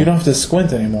anymore. You don't have to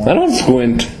squint anymore. I don't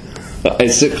squint. I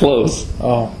sit close.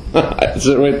 Oh. I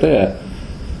sit right there.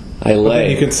 I But then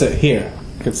lay. you could sit here.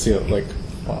 You could see it like.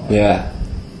 Wow. Yeah.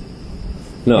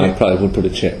 No, I probably would put a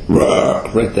chair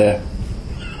right there.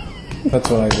 That's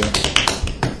what I do.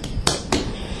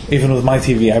 Even with my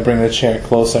TV, I bring the chair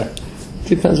closer.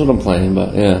 Depends what I'm playing,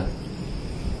 but yeah.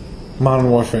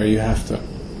 Modern Warfare, you have to.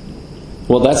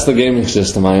 Well, that's the gaming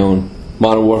system I own.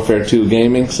 Modern Warfare 2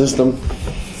 gaming system.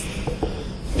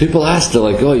 People ask, they're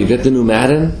like, oh, you get the new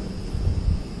Madden?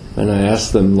 And I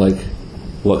ask them, like,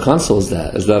 what console is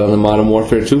that? Is that on the Modern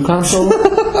Warfare 2 console?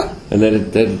 And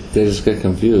then they just get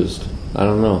confused. I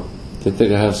don't know. They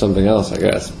think I have something else, I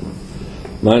guess.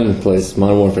 Mine plays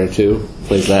Modern Warfare 2,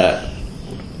 plays that.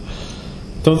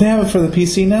 Don't they have it for the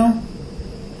PC now?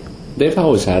 They've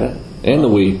always had it. And the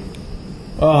Wii.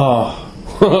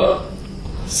 Oh.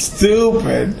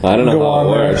 Stupid. I don't know Go how on it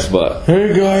there. works, but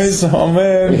Hey guys, oh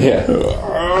man.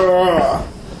 yeah.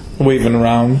 Waving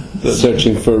around.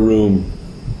 Searching for a room.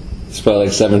 There's probably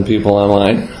like 7 people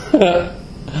online.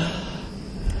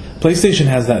 PlayStation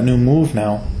has that new move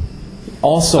now.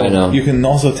 Also, I know. you can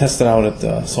also test it out at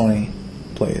Sony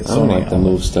Play. I don't like the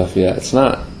move stuff yet. It's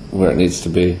not where it needs to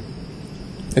be.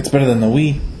 It's better than the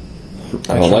Wii.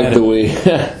 I don't like tried the Wii.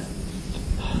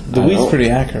 The I Wii's don't. pretty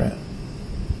accurate.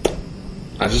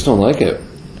 I just don't like it.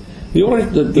 You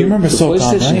remember You remember the SOCOM,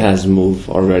 PlayStation right? has Move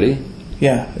already.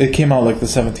 Yeah, it came out like the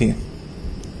 17th.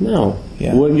 No.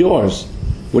 Yeah. When yours?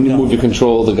 When you No. move your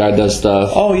control, the guy does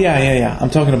stuff. Oh yeah. I'm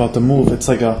talking about the Move. It's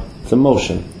like a It's a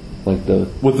motion. Like the...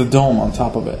 with the dome on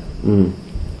top of it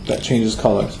that changes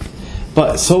colors.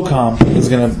 But SOCOM is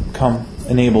gonna come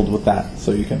enabled with that,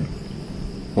 so you can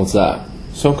What's that?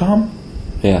 SOCOM.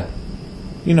 Yeah.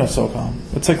 You know SOCOM.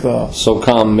 It's like the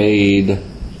SOCOM made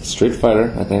Street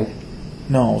Fighter, I think.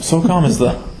 no SOCOM is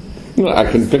the I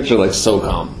can picture like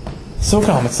SOCOM.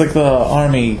 SOCOM. It's like the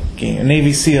Army game,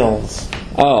 Navy SEALs.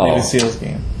 Oh. Navy SEALs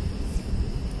game.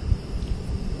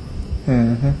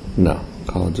 No.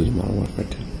 Call of Duty Modern Warfare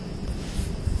 2.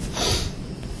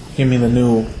 Give me the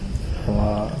new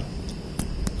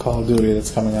Call of Duty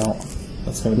that's coming out.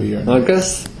 That's going to be your.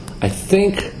 I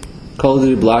think Call of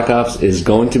Duty Black Ops is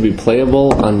going to be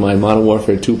playable on my Modern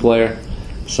Warfare 2 player.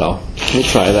 So, we'll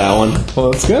try that one.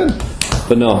 Well, that's good.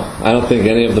 But no, I don't think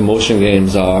any of the motion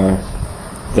games are...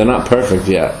 They're not perfect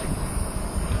yet.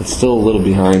 It's still a little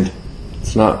behind.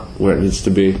 It's not where it needs to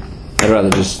be. I'd rather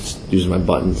just use my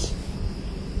buttons.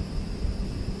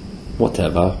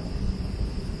 Whatever.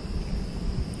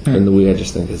 And the Wii I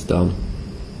just think is dumb.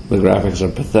 The graphics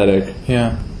are pathetic.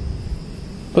 Yeah.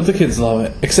 But the kids love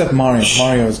it. Except Mario.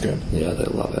 Mario is good. Yeah, they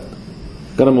love it.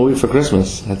 Got them a week for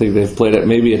Christmas. I think they've played it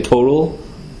maybe a total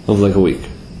of like a week.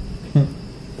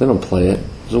 They don't play it.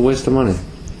 It's a waste of money.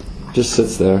 It just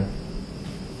sits there.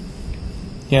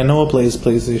 Yeah, Noah plays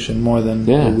PlayStation more than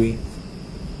Yeah. the Wii.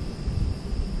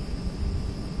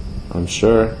 I'm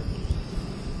sure.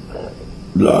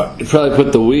 He probably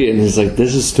put the Wii in. He's like,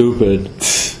 this is stupid.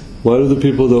 Why do the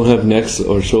people don't have necks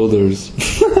or shoulders?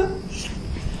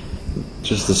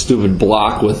 Just a stupid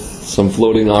block with some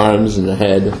floating arms and a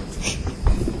head.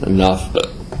 Enough.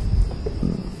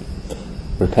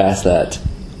 We're past that.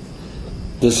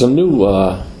 There's some new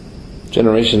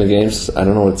generation of games. I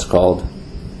don't know what it's called.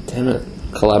 Damn it.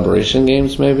 Collaboration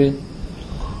games, maybe?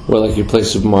 Where like you play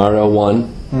Super Mario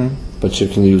 1, but you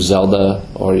can use Zelda,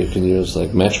 or you can use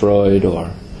like Metroid,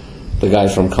 or the guy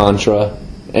from Contra,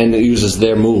 and it uses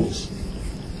their moves.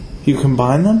 You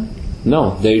combine them?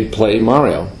 No, they play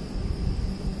Mario.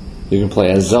 You can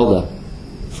play as Zelda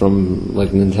from like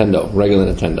Nintendo,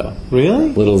 regular Nintendo. Really?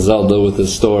 Little Zelda with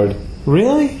his sword.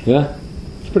 Really? Yeah,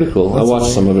 it's pretty cool. That's I watched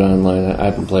lame. some of it online. I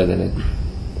haven't played any.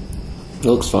 It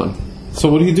looks fun. So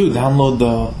what do you do? Download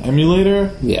the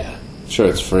emulator? Yeah, sure,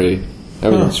 it's free.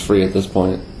 Everything's free at this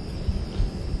point.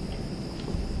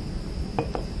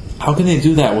 How can they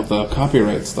do that with the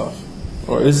copyright stuff?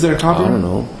 Or is there I copyright? don't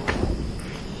know.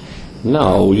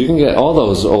 No, you can get all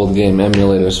those old game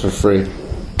emulators for free.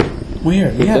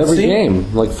 Weird. With Yeah, every see?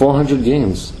 game, like 400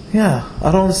 games. Yeah,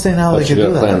 I don't understand how But they you can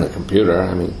do gotta play on the that. computer.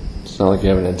 I mean, it's not like you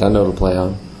have a Nintendo to play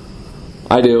on.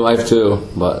 I do, I have two,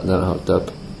 but they're not hooked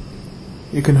up.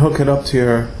 You can hook it up to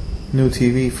your new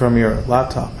TV from your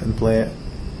laptop and play it.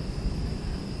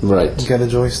 Right. Get a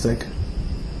joystick.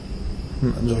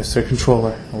 Joystick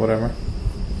controller or whatever.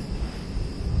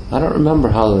 I don't remember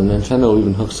how the Nintendo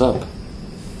even hooks up.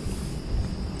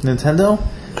 Nintendo?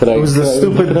 Could I? It was the could I even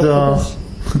stupid hook it up with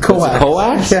this? coax. It's a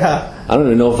coax? Yeah. I don't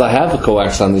even know if I have a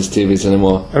coax on these TVs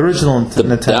anymore. Original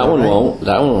Nintendo. That one right? won't.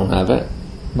 That one won't have it.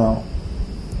 No.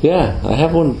 Yeah, I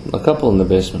have one, a couple in the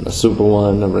basement. A Super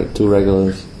one, two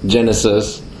regulars.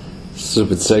 Genesis,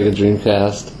 stupid Sega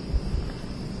Dreamcast,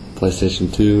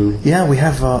 PlayStation 2. Yeah, we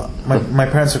have. My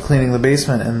parents are cleaning the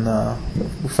basement, and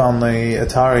we found the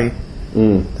Atari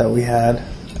that we had.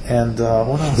 And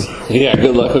what else? Yeah,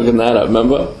 good luck hooking that up.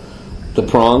 Remember the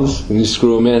prongs? And you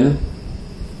screw them in.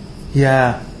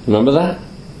 Yeah, Remember that?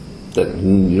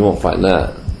 You won't find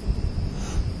that.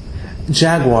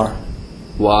 Jaguar.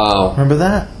 Wow. Remember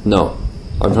that? No,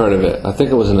 I've heard of it. I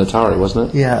think it was an Atari, wasn't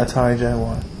it? Yeah, Atari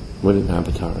Jaguar. We didn't have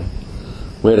Atari.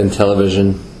 We had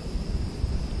Intellivision.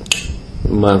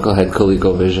 My uncle had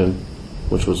ColecoVision,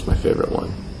 which was my favorite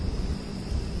one.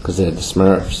 Because they had the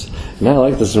Smurfs. And I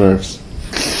like the Smurfs.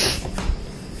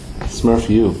 Smurf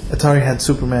U. Atari had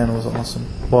Superman. It was awesome.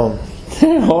 Well,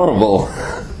 They're horrible.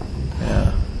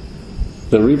 yeah.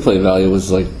 The replay value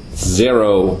was like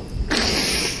 0.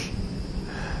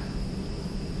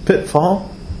 Pitfall.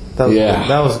 That was Yeah. good.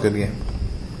 That was a good game.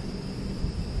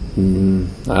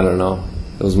 I don't know.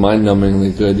 It was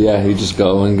mind-numbingly good. Yeah, you just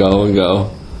go and go and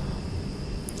go.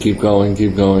 Keep going,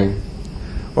 keep going.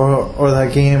 Or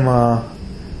that game,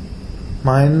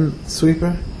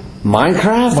 Minesweeper.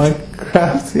 Minecraft?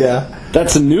 Minecraft. Yeah.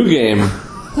 That's a new game.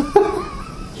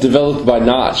 Developed by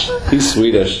Notch. He's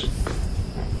Swedish.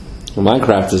 Well,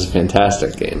 Minecraft is a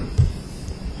fantastic game.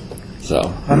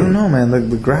 So. I don't know, man. The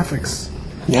graphics.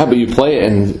 Yeah, but you play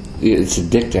it and it's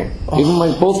addicting.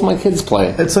 Even both my kids play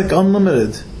it. It's like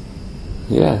unlimited.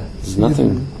 Yeah. There's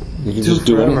nothing. You can do just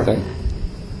do forever.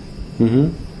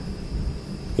 anything.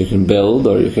 You can build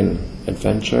or you can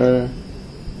adventure.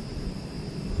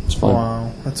 It's fun.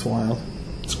 Wow, that's wild.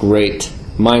 It's great.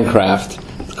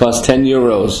 Minecraft. It costs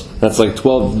 €10. That's like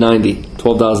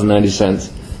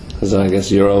 $12.90. Because I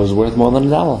guess euro is worth more than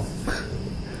 $1.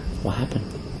 What happened?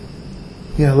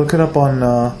 Yeah, look it up on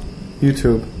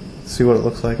YouTube. See what it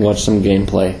looks like. Watch some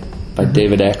gameplay by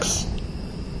David X.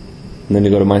 And then you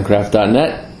go to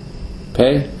Minecraft.net,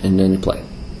 pay, and then you play.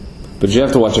 But you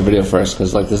have to watch a video first,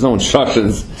 because like there's no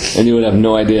instructions, and you would have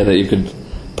no idea that you could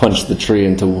punch the tree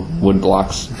into wood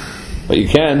blocks. But you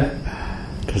can,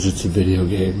 because it's a video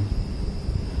game.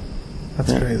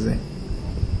 That's crazy.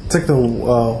 It's like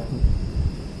the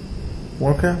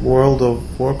Warcraft, World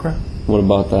of Warcraft. What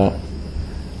about that?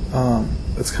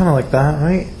 It's kind of like that,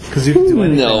 right? Because you can do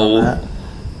anything No. on that.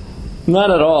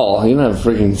 Not at all. You don't have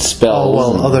freaking spells. Oh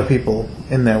well, and- other people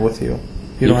in there with you.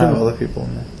 You don't can- have other people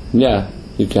in there. Yeah,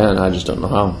 you can. I just don't know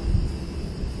how.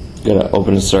 You gotta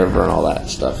open a server and all that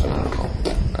stuff. And I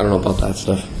don't know about that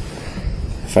stuff.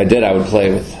 If I did, I would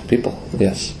play with people.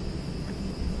 Yes.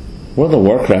 World of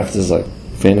Warcraft is like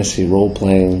fantasy role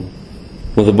playing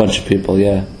with a bunch of people.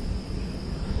 Yeah.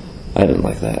 I didn't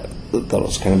like that. I thought it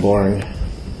was kind of boring.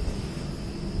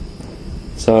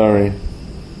 Sorry.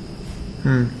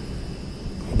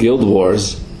 Guild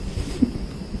Wars.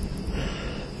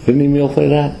 Didn't Emil play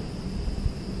that?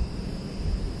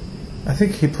 I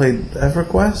think he played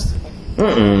EverQuest.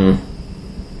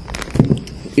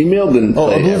 Emil didn't Oh,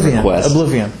 play Oblivion. EverQuest.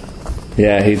 Oblivion.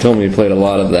 Yeah, he told me he played a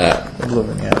lot of that.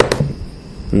 Oblivion. Yeah.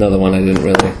 Another one I didn't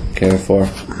really care for. I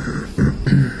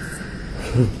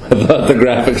thought the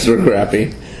graphics were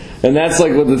crappy. And that's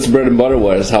like what its bread and butter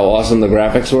was, how awesome the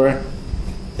graphics were.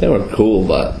 They were cool,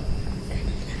 but...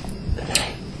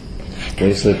 Where are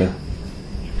you sleeping?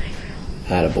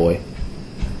 Attaboy.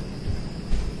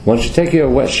 Why don't you take your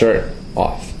wet shirt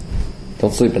off?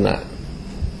 Don't sleep in that.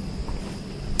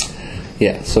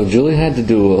 Yeah, so Julie had to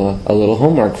do a little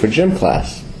homework for gym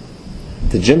class.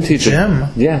 The gym teacher... Gym?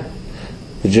 Yeah.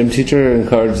 The gym teacher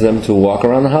encouraged them to walk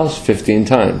around the house 15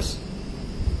 times.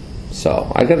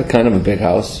 So, I got a kind of a big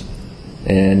house.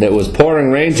 And it was pouring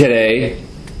rain today.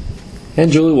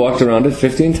 And Julie walked around it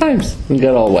 15 times and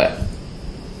got all wet.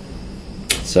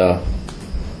 So,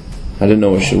 I didn't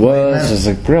know where she was. I was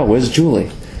like, bro, where's Julie?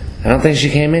 I don't think she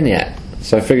came in yet.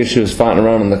 So I figured she was farting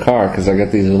around in the car because I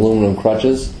got these aluminum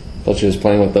crutches. Thought she was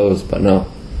playing with those, but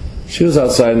no. She was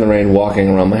outside in the rain walking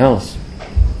around my house.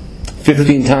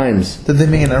 15 times. Did they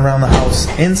mean around the house,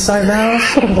 inside the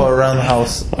house, or around the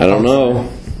house? I don't know.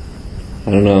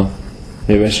 I don't know.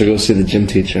 Maybe I should go see the gym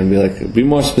teacher and be like, be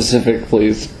more specific,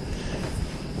 please.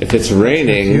 If it's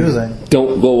raining, confusing.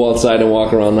 don't go outside and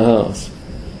walk around the house.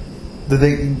 Did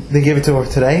they give it to her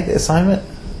today? The assignment?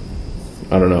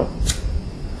 I don't know.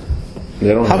 They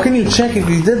don't How can you check if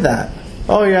you did that?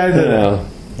 Oh yeah, I did it. Yeah,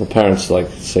 the parents like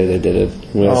say they did it.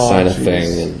 We have to sign a jeez.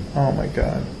 thing, and Oh my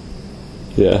god.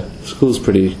 yeah, school's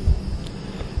pretty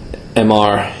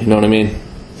MR. You know what I mean?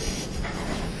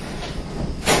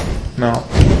 No.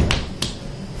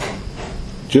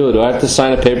 Julie, do I have to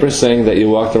sign a paper saying that you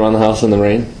walked around the house in the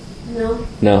rain? No,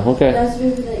 No. Okay. that's the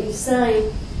paper that you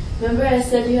signed. Remember I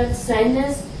said you have to sign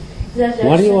this?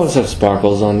 Why do you always have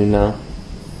sparkles on you now?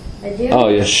 I do. Oh,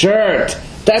 your shirt.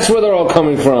 That's where they're all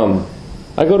coming from.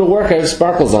 I go to work, I have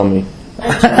sparkles on me.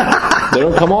 They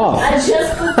don't come off. I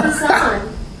just put this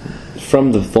on.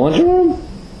 From the laundry room?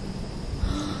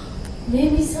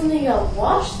 Maybe something got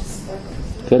washed the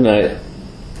sparkles. Good night.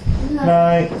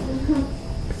 Night.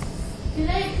 Good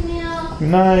night, Camille.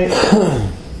 Night.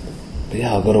 But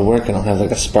yeah, I'll go to work and I'll have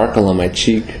like a sparkle on my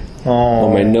cheek, Oh.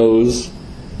 on my nose.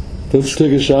 Let's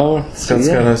take a shower. Scott's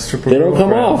got a stripper They don't come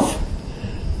girlfriend. off.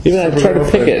 Even I try to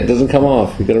pick it doesn't come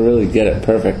off. You gotta really get it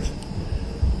perfect.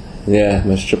 Yeah,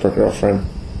 my stripper girlfriend.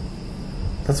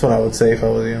 That's what I would say if I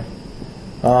was you.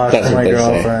 Oh, That's for what my they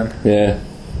girlfriend. say. Yeah.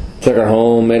 Took her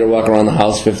home, made her walk around the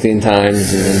house 15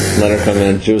 times, and then let her come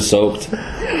in. She was soaked.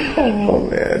 Oh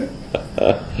man.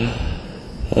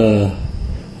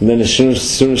 And then as soon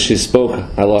as she spoke,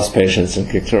 I lost patience and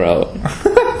kicked her out.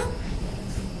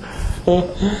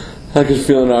 I could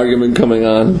feel an argument coming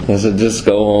on. I said, just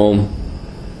go home.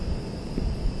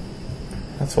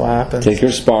 That's what happens. Take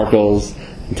your sparkles,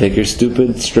 and take your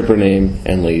stupid stripper name,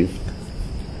 and leave.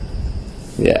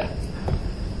 Yeah.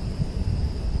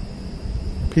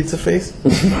 Pizza face?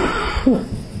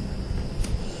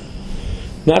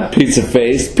 Not pizza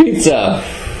face, pizza!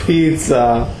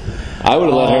 Pizza. I would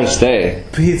have let her stay.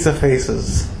 Pizza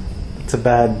faces. It's a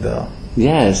bad though.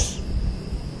 Yes.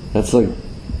 That's like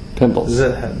pimples. Is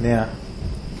it? Yeah.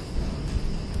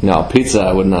 No, pizza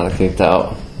I would not have kicked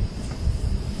out.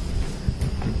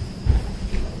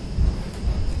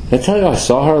 Did I tell you I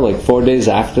saw her like 4 days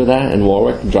after that in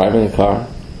Warwick driving a car?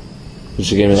 And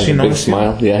she gave me like She a big noticed you?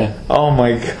 smile. Yeah, Oh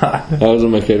my god. I was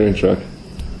in my catering truck.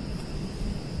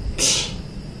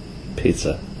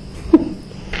 Pizza.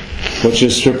 What's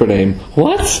your stripper name?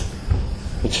 What?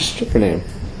 What's your stripper name?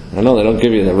 I know they don't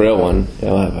give you the real one.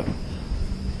 They'll have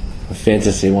a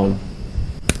fantasy one.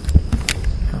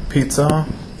 Pizza.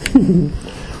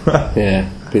 Yeah,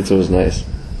 pizza was nice.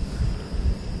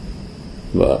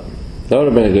 But that would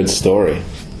have been a good story.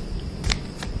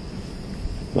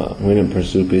 But we didn't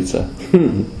pursue pizza.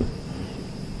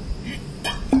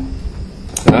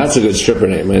 That's a good stripper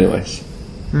name anyways.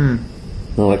 Not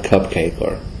like Cupcake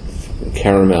or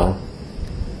Caramel.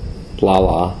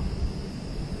 Lala.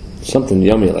 Something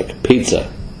yummy like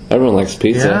pizza. Everyone likes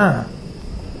pizza. Yeah.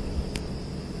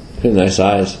 You have nice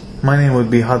eyes. My name would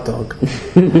be Hot Dog.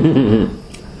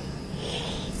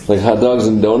 Like hot dogs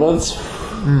and donuts?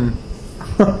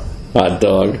 Hot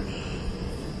dog.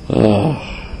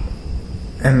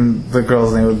 And the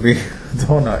girl's name would be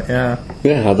Donut, yeah.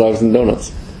 Yeah, hot dogs and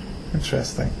donuts.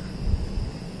 Interesting.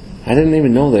 I didn't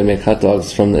even know they make hot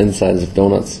dogs from the insides of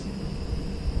donuts.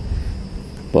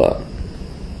 But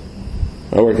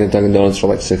I worked at Dunkin' Donuts for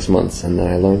like 6 months, and then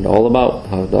I learned all about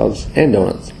hot dogs and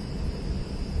donuts.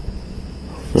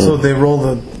 So they roll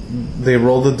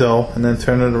the dough and then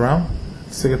turn it around?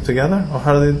 Stick it together? Or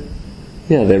how do they...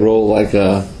 Yeah, they roll like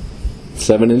a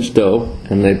 7-inch dough,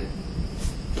 and they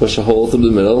push a hole through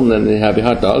the middle, and then they have your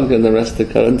hot dog, and the rest they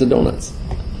cut into donuts.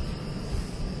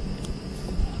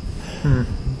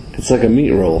 It's like a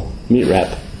meat roll, meat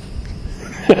wrap.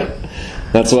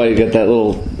 That's why you get that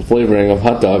little flavoring of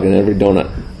hot dog in every donut.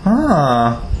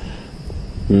 Ah.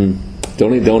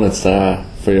 Don't eat donuts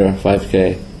for your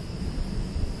 5K.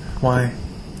 Why?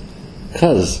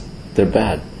 Because they're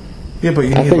bad. Yeah, but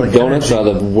you I need think like donuts energy.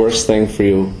 are the worst thing for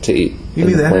you to eat. You in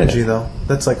need the planet. energy though.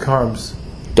 That's like carbs.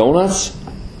 Donuts?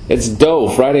 It's dough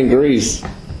fried in grease.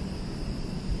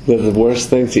 They're the worst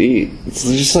thing to eat. It's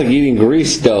just like eating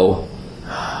grease dough.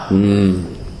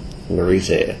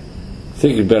 Greasy. I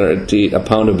think you're better to eat a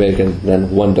pound of bacon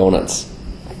than 1 donuts.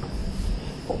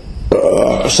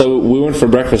 So we went for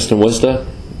breakfast in Worcester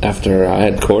after I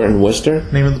had court in Worcester.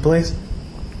 Name of the place?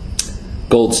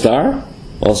 Gold Star,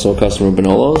 also a customer of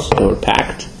Bonolo's. They were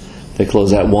packed. They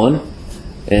close at 1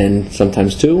 and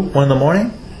sometimes 2. 1 in the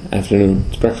morning? Afternoon.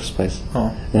 It's a breakfast place.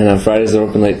 Oh. And on Fridays they're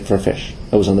open late for fish.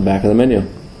 That was on the back of the menu.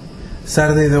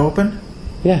 Saturday they're open?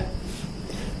 Yeah.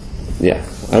 Yeah.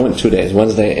 I went 2 days,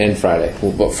 Wednesday and Friday.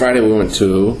 But Friday we went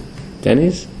to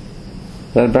Denny's? Is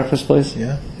that a breakfast place?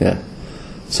 Yeah. Yeah.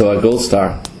 So at Gold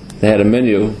Star, they had a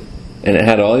menu, and it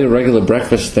had all your regular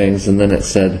breakfast things, and then it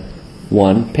said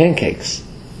 1 pancakes.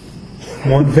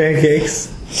 1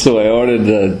 pancakes? So I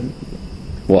ordered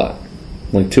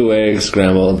like 2 eggs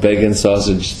scrambled, bacon,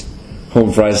 sausage,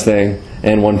 home fries thing,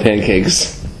 and 1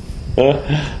 pancakes.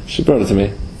 She brought it to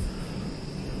me.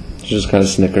 She just kind of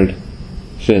snickered.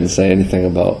 She didn't say anything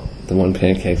about the 1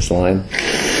 pancakes line.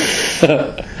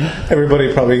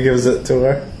 Everybody probably gives it to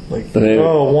her. Like, They-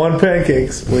 1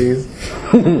 pancakes, please.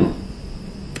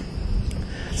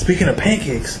 Speaking of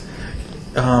pancakes,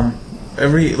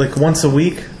 once a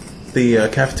week, the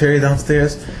cafeteria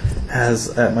downstairs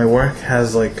at my work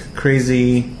has like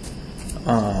crazy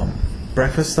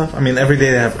breakfast stuff. I mean, every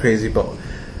day they have crazy, but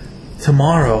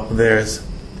tomorrow there's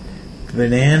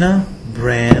banana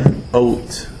bran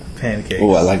oat pancakes.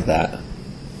 Oh, I like that.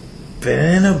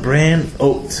 Banana bran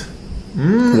oat.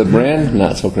 The brand,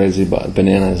 not so crazy, but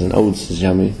bananas and oats is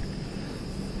yummy.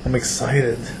 I'm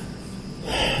excited.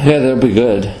 Yeah, they'll be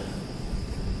good.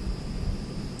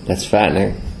 That's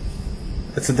fattening.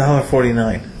 It's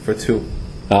 $1.49 for 2.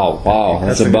 Oh, wow.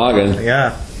 That's a good bargain. one. Yeah.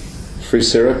 Free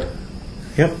syrup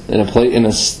Yep. and a plate and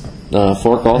a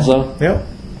fork also, Yep.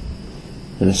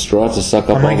 and a straw to suck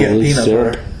I up all might the get loose peanut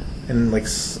syrup. butter and like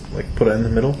put it in the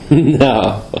middle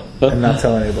No. and not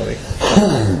tell anybody.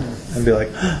 And be like,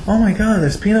 oh my god,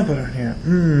 there's peanut butter in here.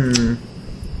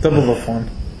 Double the fun.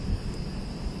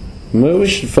 Maybe we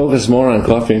should focus more on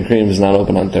coffee and cream is not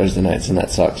open on Thursday nights, and that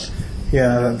sucks.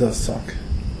 Yeah, that does suck.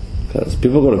 Because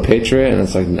people go to Patriot, and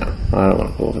it's like, no, I don't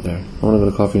want to go over there. I want to go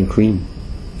to coffee and cream.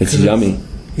 It's 'Cause yummy.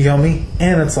 Yummy,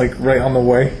 and it's like right on the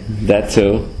way. That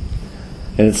too.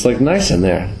 And it's like nice in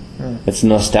there. It's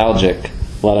nostalgic.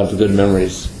 A lot of good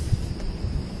memories.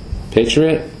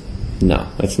 Patriot? No,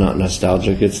 it's not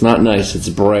nostalgic. It's not nice. It's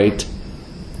bright,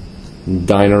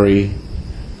 dinery,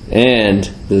 and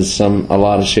there's a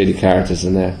lot of shady characters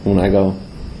in there when I go.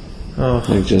 Oh,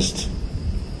 Like just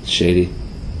shady.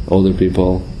 Older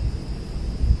people.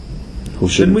 Who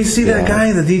should? Didn't we see that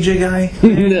guy, the DJ guy?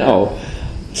 No.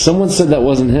 Someone said that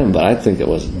wasn't him, but I think it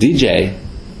was DJ.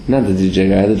 Not the DJ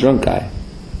guy, the drunk guy.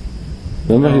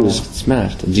 Remember he was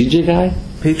smashed. The DJ guy?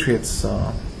 Patriots.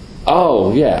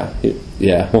 Oh, yeah.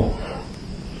 Yeah.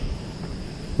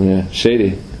 Yeah,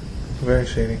 shady. Very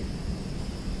shady.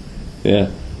 Yeah.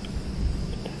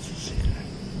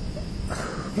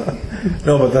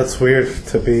 No, but that's weird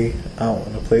to be out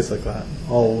in a place like that,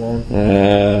 all alone,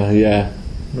 Yeah.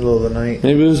 middle of the night.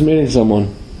 Maybe he was meeting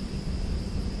someone.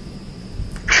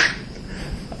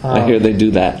 I hear they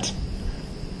do that.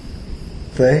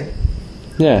 They?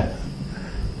 Yeah.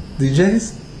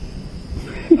 DJs?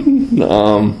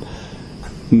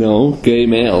 No, gay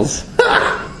males.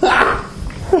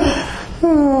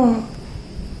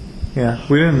 Yeah,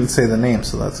 we didn't say the name,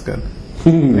 so that's good,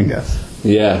 I guess.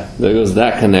 Yeah, there goes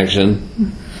that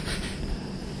connection.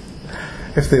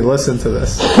 If they listen to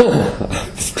this.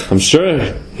 I'm sure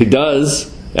he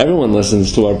does. Everyone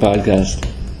listens to our podcast.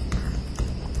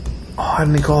 Oh, I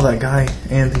didn't call that guy,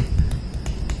 Andy,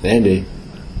 Andy.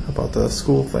 about the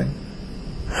school thing.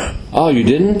 Oh, you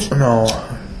didn't? No.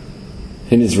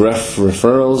 He needs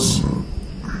referrals.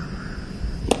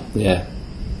 Yeah.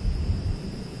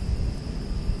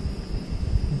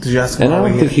 Did you ask him And I how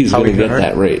don't he- think he's how going to he get got hurt?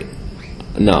 that rate.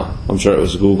 No, I'm sure it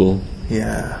was Google.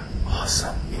 Yeah.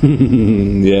 Awesome.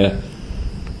 Yeah.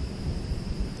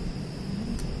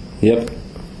 Yep.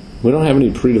 We don't have any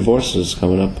pre-divorces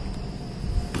coming up.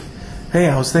 Hey,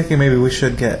 I was thinking maybe we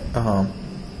should get the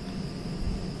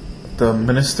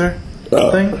minister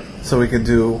thing, so we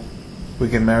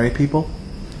can marry people.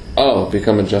 Oh,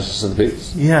 become a justice of the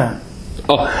peace? Yeah.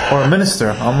 Oh, Or a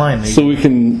minister online. Maybe. so we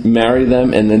can marry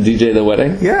them and then DJ the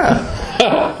wedding? Yeah.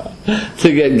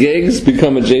 To get gigs,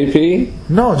 become a JP?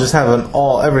 No, just have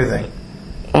everything.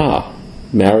 Ah,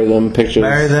 marry them, pictures.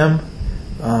 Marry them.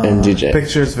 And DJ.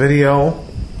 Pictures, video.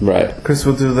 Right. Chris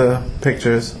will do the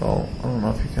pictures. Oh, I don't know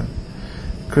if you can.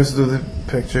 Chris will do the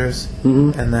pictures,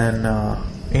 and then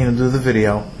Ian will do the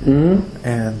video,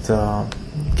 and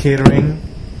catering.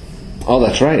 Oh,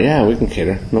 that's right. Yeah, we can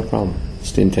cater. No problem.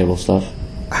 Steam table stuff.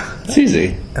 It's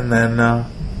easy. And then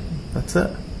that's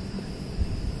it.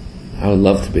 I would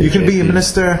love to be. You a can be a JP.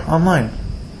 minister online.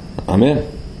 I'm in.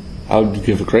 I would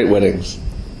give great weddings.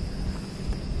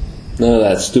 None of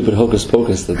that stupid hocus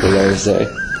pocus that they always say.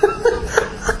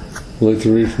 Like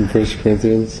to read from 1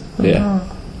 Corinthians? Yeah.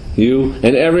 You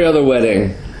and every other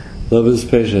wedding. Love is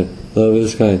patient. Love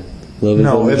is kind. Love is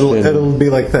No, understanding. it'll be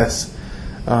like this.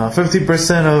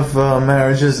 50% of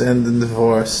marriages end in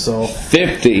divorce. So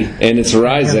 50, and it's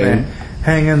rising.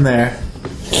 hang in there.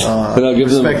 And I'll give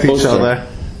them a Respect each poster other.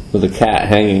 with a cat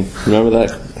hanging. Remember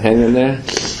that hanging there?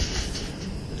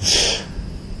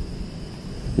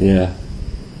 Yeah.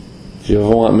 If you ever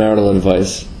want marital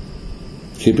advice,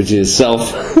 keep it to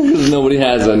yourself, because nobody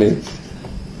has any.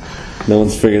 No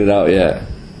one's figured it out yet.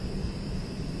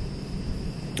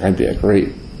 I'd be a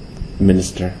great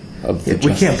minister of the We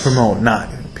can't justice. promote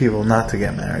people not to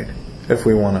get married if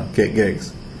we want to get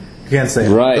gigs. You can't say,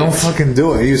 Right. don't fucking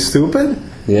do it. Are you stupid?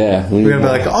 Yeah. We're going to be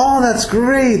like, oh, that's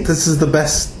great. This is the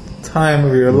best time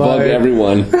of your bug life.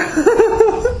 everyone.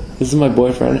 This is my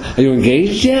boyfriend. Are you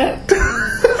engaged yet?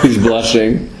 He's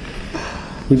blushing.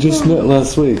 We just met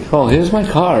last week. Oh, here's my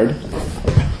card.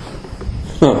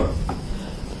 Huh.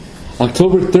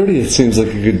 October 30th seems like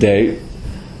a good date.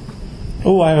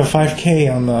 Oh, I have a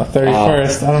 5K on the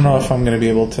 31st. I don't know if I'm going to be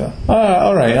able to.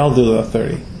 All right, I'll do the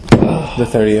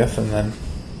 30th, and then.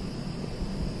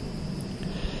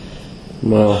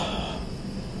 Well,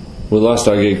 we lost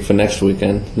our gig for next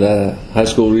weekend. The high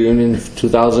school reunion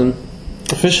 2000.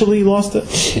 Officially lost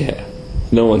it? Yeah.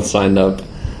 No one signed up.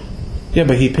 Yeah,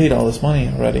 but he paid all this money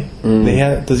already.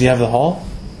 Does he have the hall?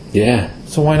 Yeah.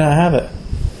 So why not have it?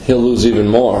 He'll lose even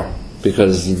more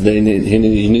because you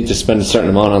need to spend a certain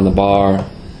amount on the bar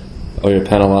or you're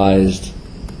penalized.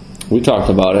 We talked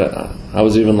about it. I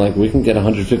was even like, we can get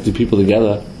 150 people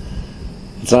together.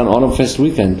 It's on Autumn Fest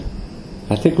weekend.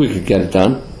 I think we could get it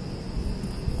done.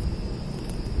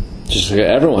 Just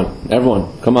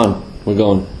everyone, come on. We're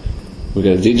going. We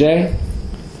got a DJ,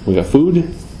 we got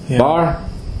food, bar,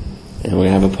 and we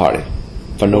have a party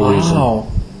for no reason. Wow.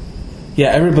 Yeah,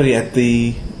 everybody at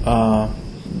the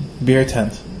beer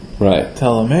tent. Right.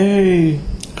 Tell them, hey.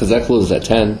 Because that closes at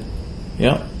 10.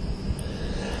 Yep.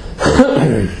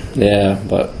 Yeah,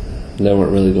 but they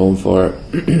weren't really going for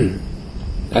it.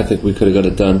 I think we could have got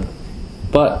it done.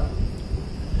 But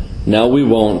now we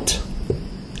won't.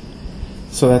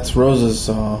 So that's Rose's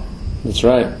That's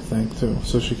right. thing, too.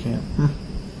 So she can't.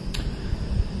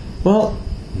 Well,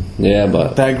 Yeah,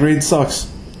 but that grade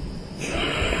sucks.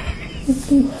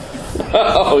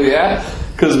 Oh, yeah?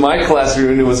 Because my class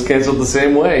reunion was canceled the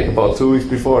same way about 2 weeks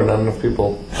before. Not enough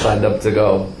people signed up to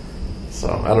go. So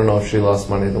I don't know if she lost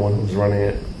money, the one who was running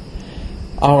it.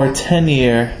 Our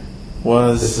 10-year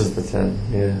was... This is the 10,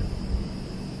 yeah.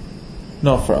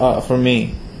 No, for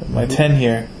me. My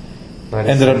 10-year 96.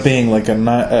 ended up being like a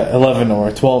 11 or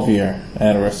a 12-year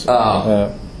anniversary.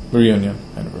 Reunion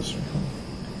anniversary.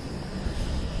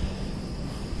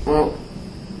 Well,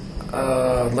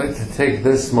 I'd like to take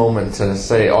this moment to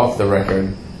say off the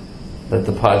record that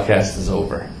the podcast is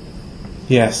over.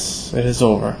 Yes, it is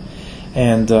over.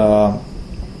 And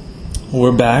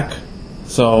we're back.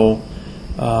 So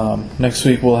next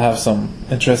week we'll have some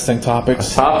interesting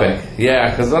topics. A topic? Yeah,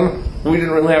 because we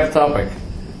didn't really have a topic.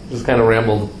 Just kind of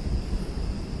rambled.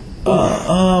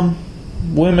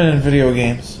 Women in video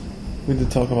games. We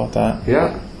did talk about that.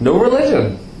 Yeah. No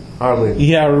religion. Hardly.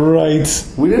 Yeah, right.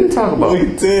 We didn't talk about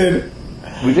We did.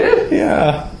 We did?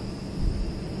 Yeah.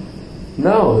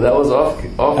 No, that was off.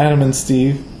 Adam and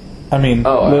Steve. I mean,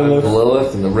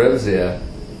 Lilith and the Ribs, yeah.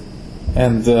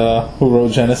 And who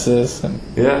wrote Genesis. And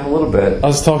Yeah, a little bit. I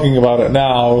was talking about it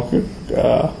now.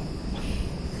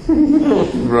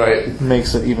 Right.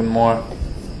 Makes it even more.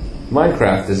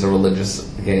 Minecraft is a religious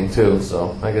game too,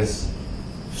 so I guess.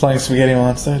 Flying Spaghetti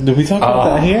Monster. Did we talk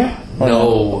about that here? Or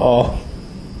No. Oh.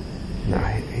 No,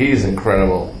 he's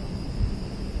incredible.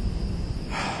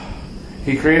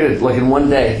 He created, like in one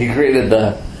day, he created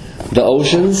the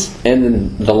oceans and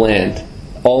then the land,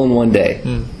 all in one day.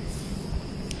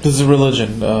 This is a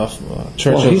religion.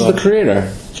 Church Well, of he's the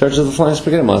creator. Church of the Flying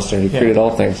Spaghetti Monster. He created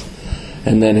all things.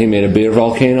 And then he made a beer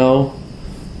volcano,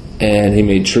 and he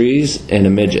made trees and a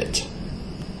midget.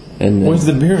 And then When's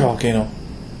the beer volcano?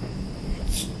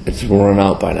 it's run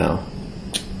out by now.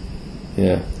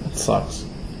 Yeah. That sucks.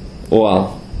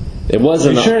 Well, it Are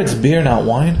wasn't you sure it's beer, not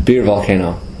wine? beer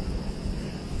volcano.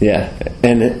 Yeah,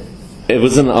 and it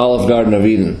was in the Olive Garden of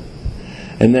Eden.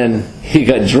 And then he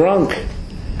got drunk,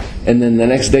 and then the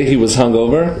next day he was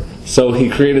hungover, so he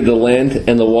created the land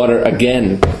and the water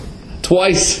again.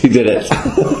 Twice he did it.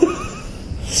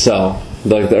 So,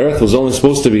 like, the earth was only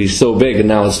supposed to be so big, and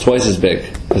now it's twice as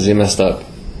big, because he messed up.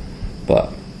 But,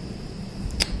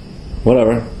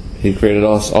 whatever. He created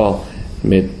us all. He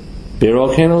made beer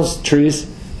volcanoes, trees,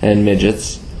 and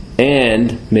midgets.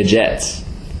 And midgets.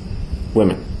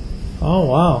 Women. Oh,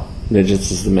 wow.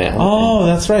 Midgets is the male. Oh,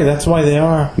 that's right. That's why they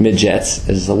are. Midgets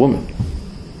is the woman.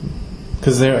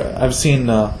 Because I've seen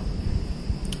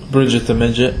Bridget the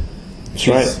Midget. That's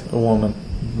She's right. a woman.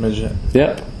 Midget.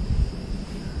 Yep.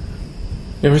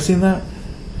 You ever seen that?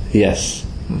 Yes.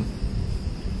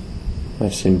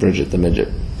 I've seen Bridget the Midget.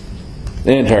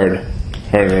 And heard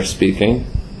her speaking.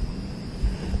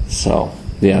 So,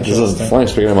 yeah, this is the Flying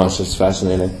Spaghetti Monster is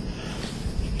fascinating.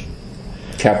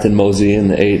 Captain Mosey and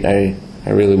the 8, I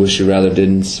really wish you rather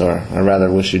didn't, or I rather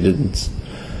wish you didn't.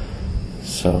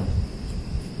 So,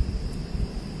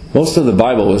 most of the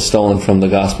Bible was stolen from the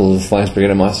Gospel of the Flying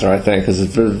Spaghetti Monster, I think, because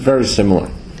it's very, very similar.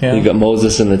 Yeah. You got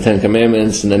Moses and the 10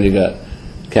 Commandments, and then you got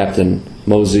Captain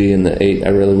Mosey and the 8. I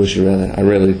really wish you rather. I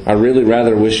really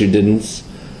rather wish you didn't.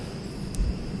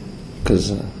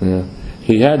 Because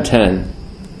he had 10.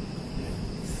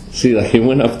 See, like he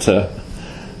went up to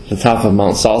the top of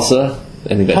Mount Salsa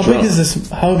and he got How drunk. big is this?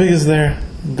 How big is their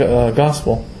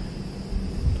gospel?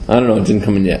 I don't know. It didn't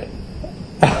come in yet.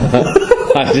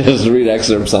 I just read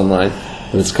excerpts online,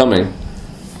 and it's coming.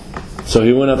 So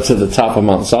he went up to the top of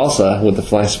Mount Salsa with the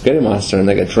Flying Spaghetti Monster, and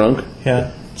they got drunk.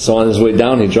 Yeah. So on his way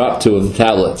down, he dropped 2 of the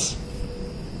tablets.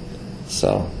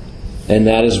 So, and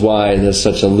that is why there's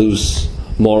such a loose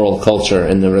moral culture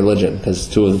in the religion, because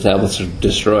 2 of the tablets are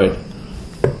destroyed.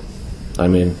 I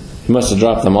mean, he must have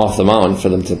dropped them off the mountain for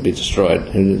them to be destroyed.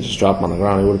 He didn't just drop them on the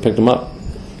ground. He would have picked them up.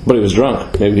 But he was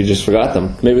drunk. Maybe he just forgot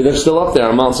them. Maybe they're still up there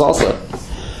on Mount Salsa.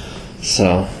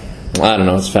 So, I don't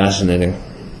know. It's fascinating.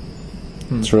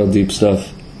 It's real deep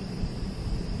stuff.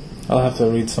 I'll have to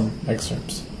read some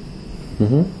excerpts.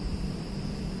 A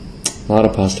lot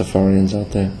of Pastafarians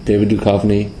out there. David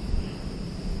Duchovny.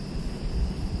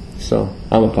 So,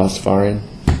 I'm a Pastafarian.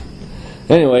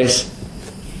 Anyways,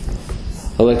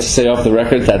 I'd like to say off the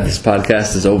record that this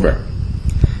podcast is over.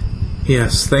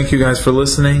 Yes. Thank you guys for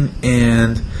listening,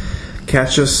 and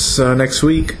catch us next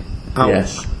week. Out.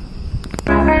 Yes.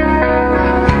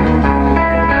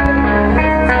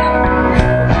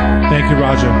 Thank you,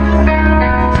 Roger.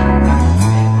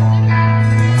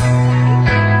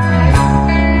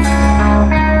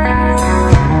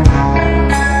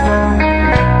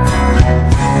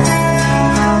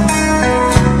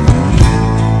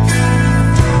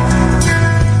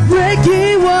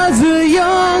 Ricky was a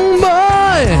young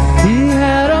boy. He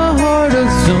had a heart of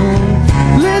stone.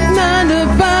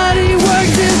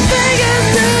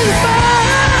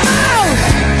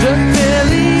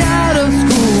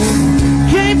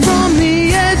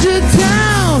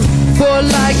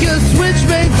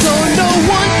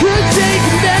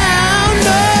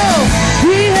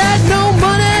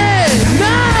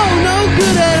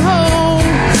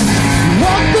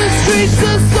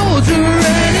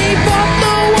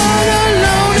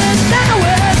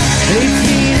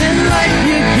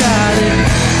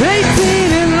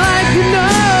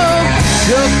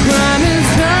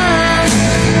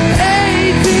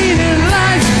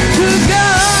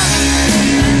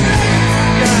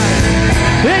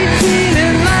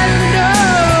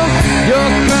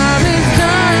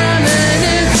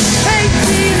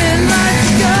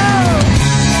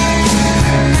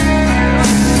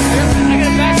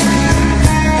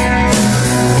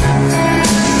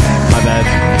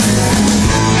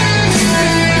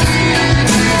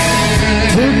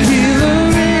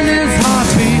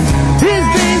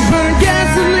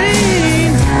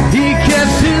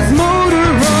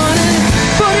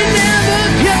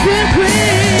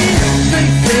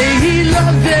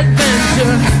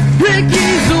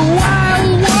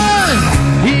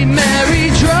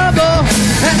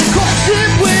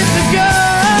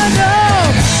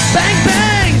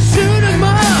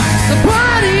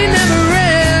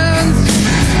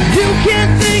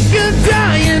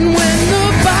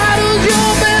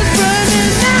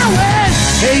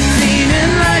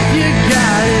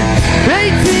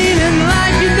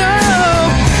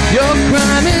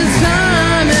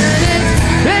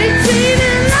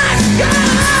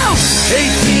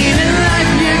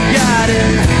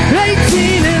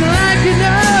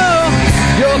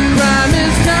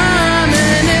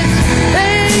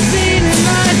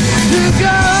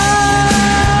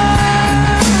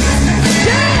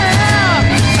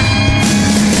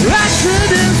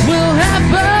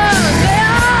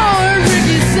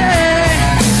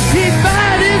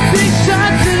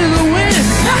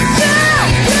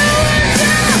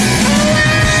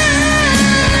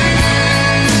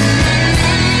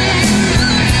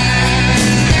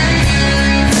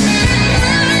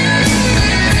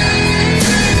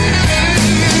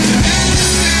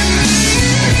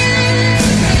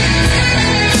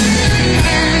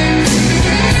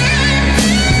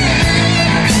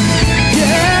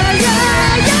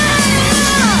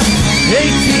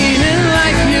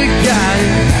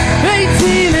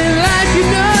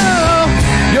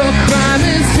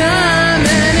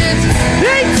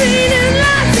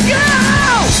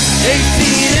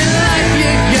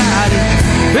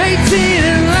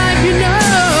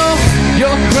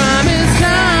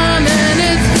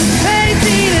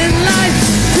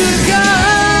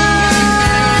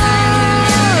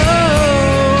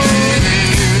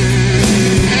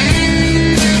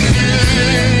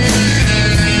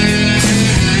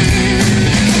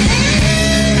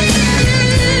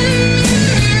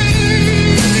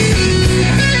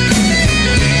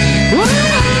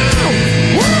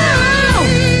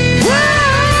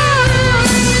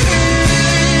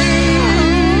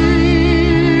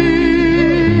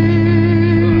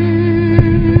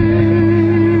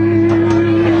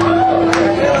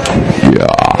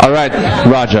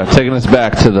 Raja, taking us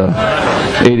back to the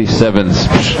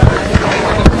 87s.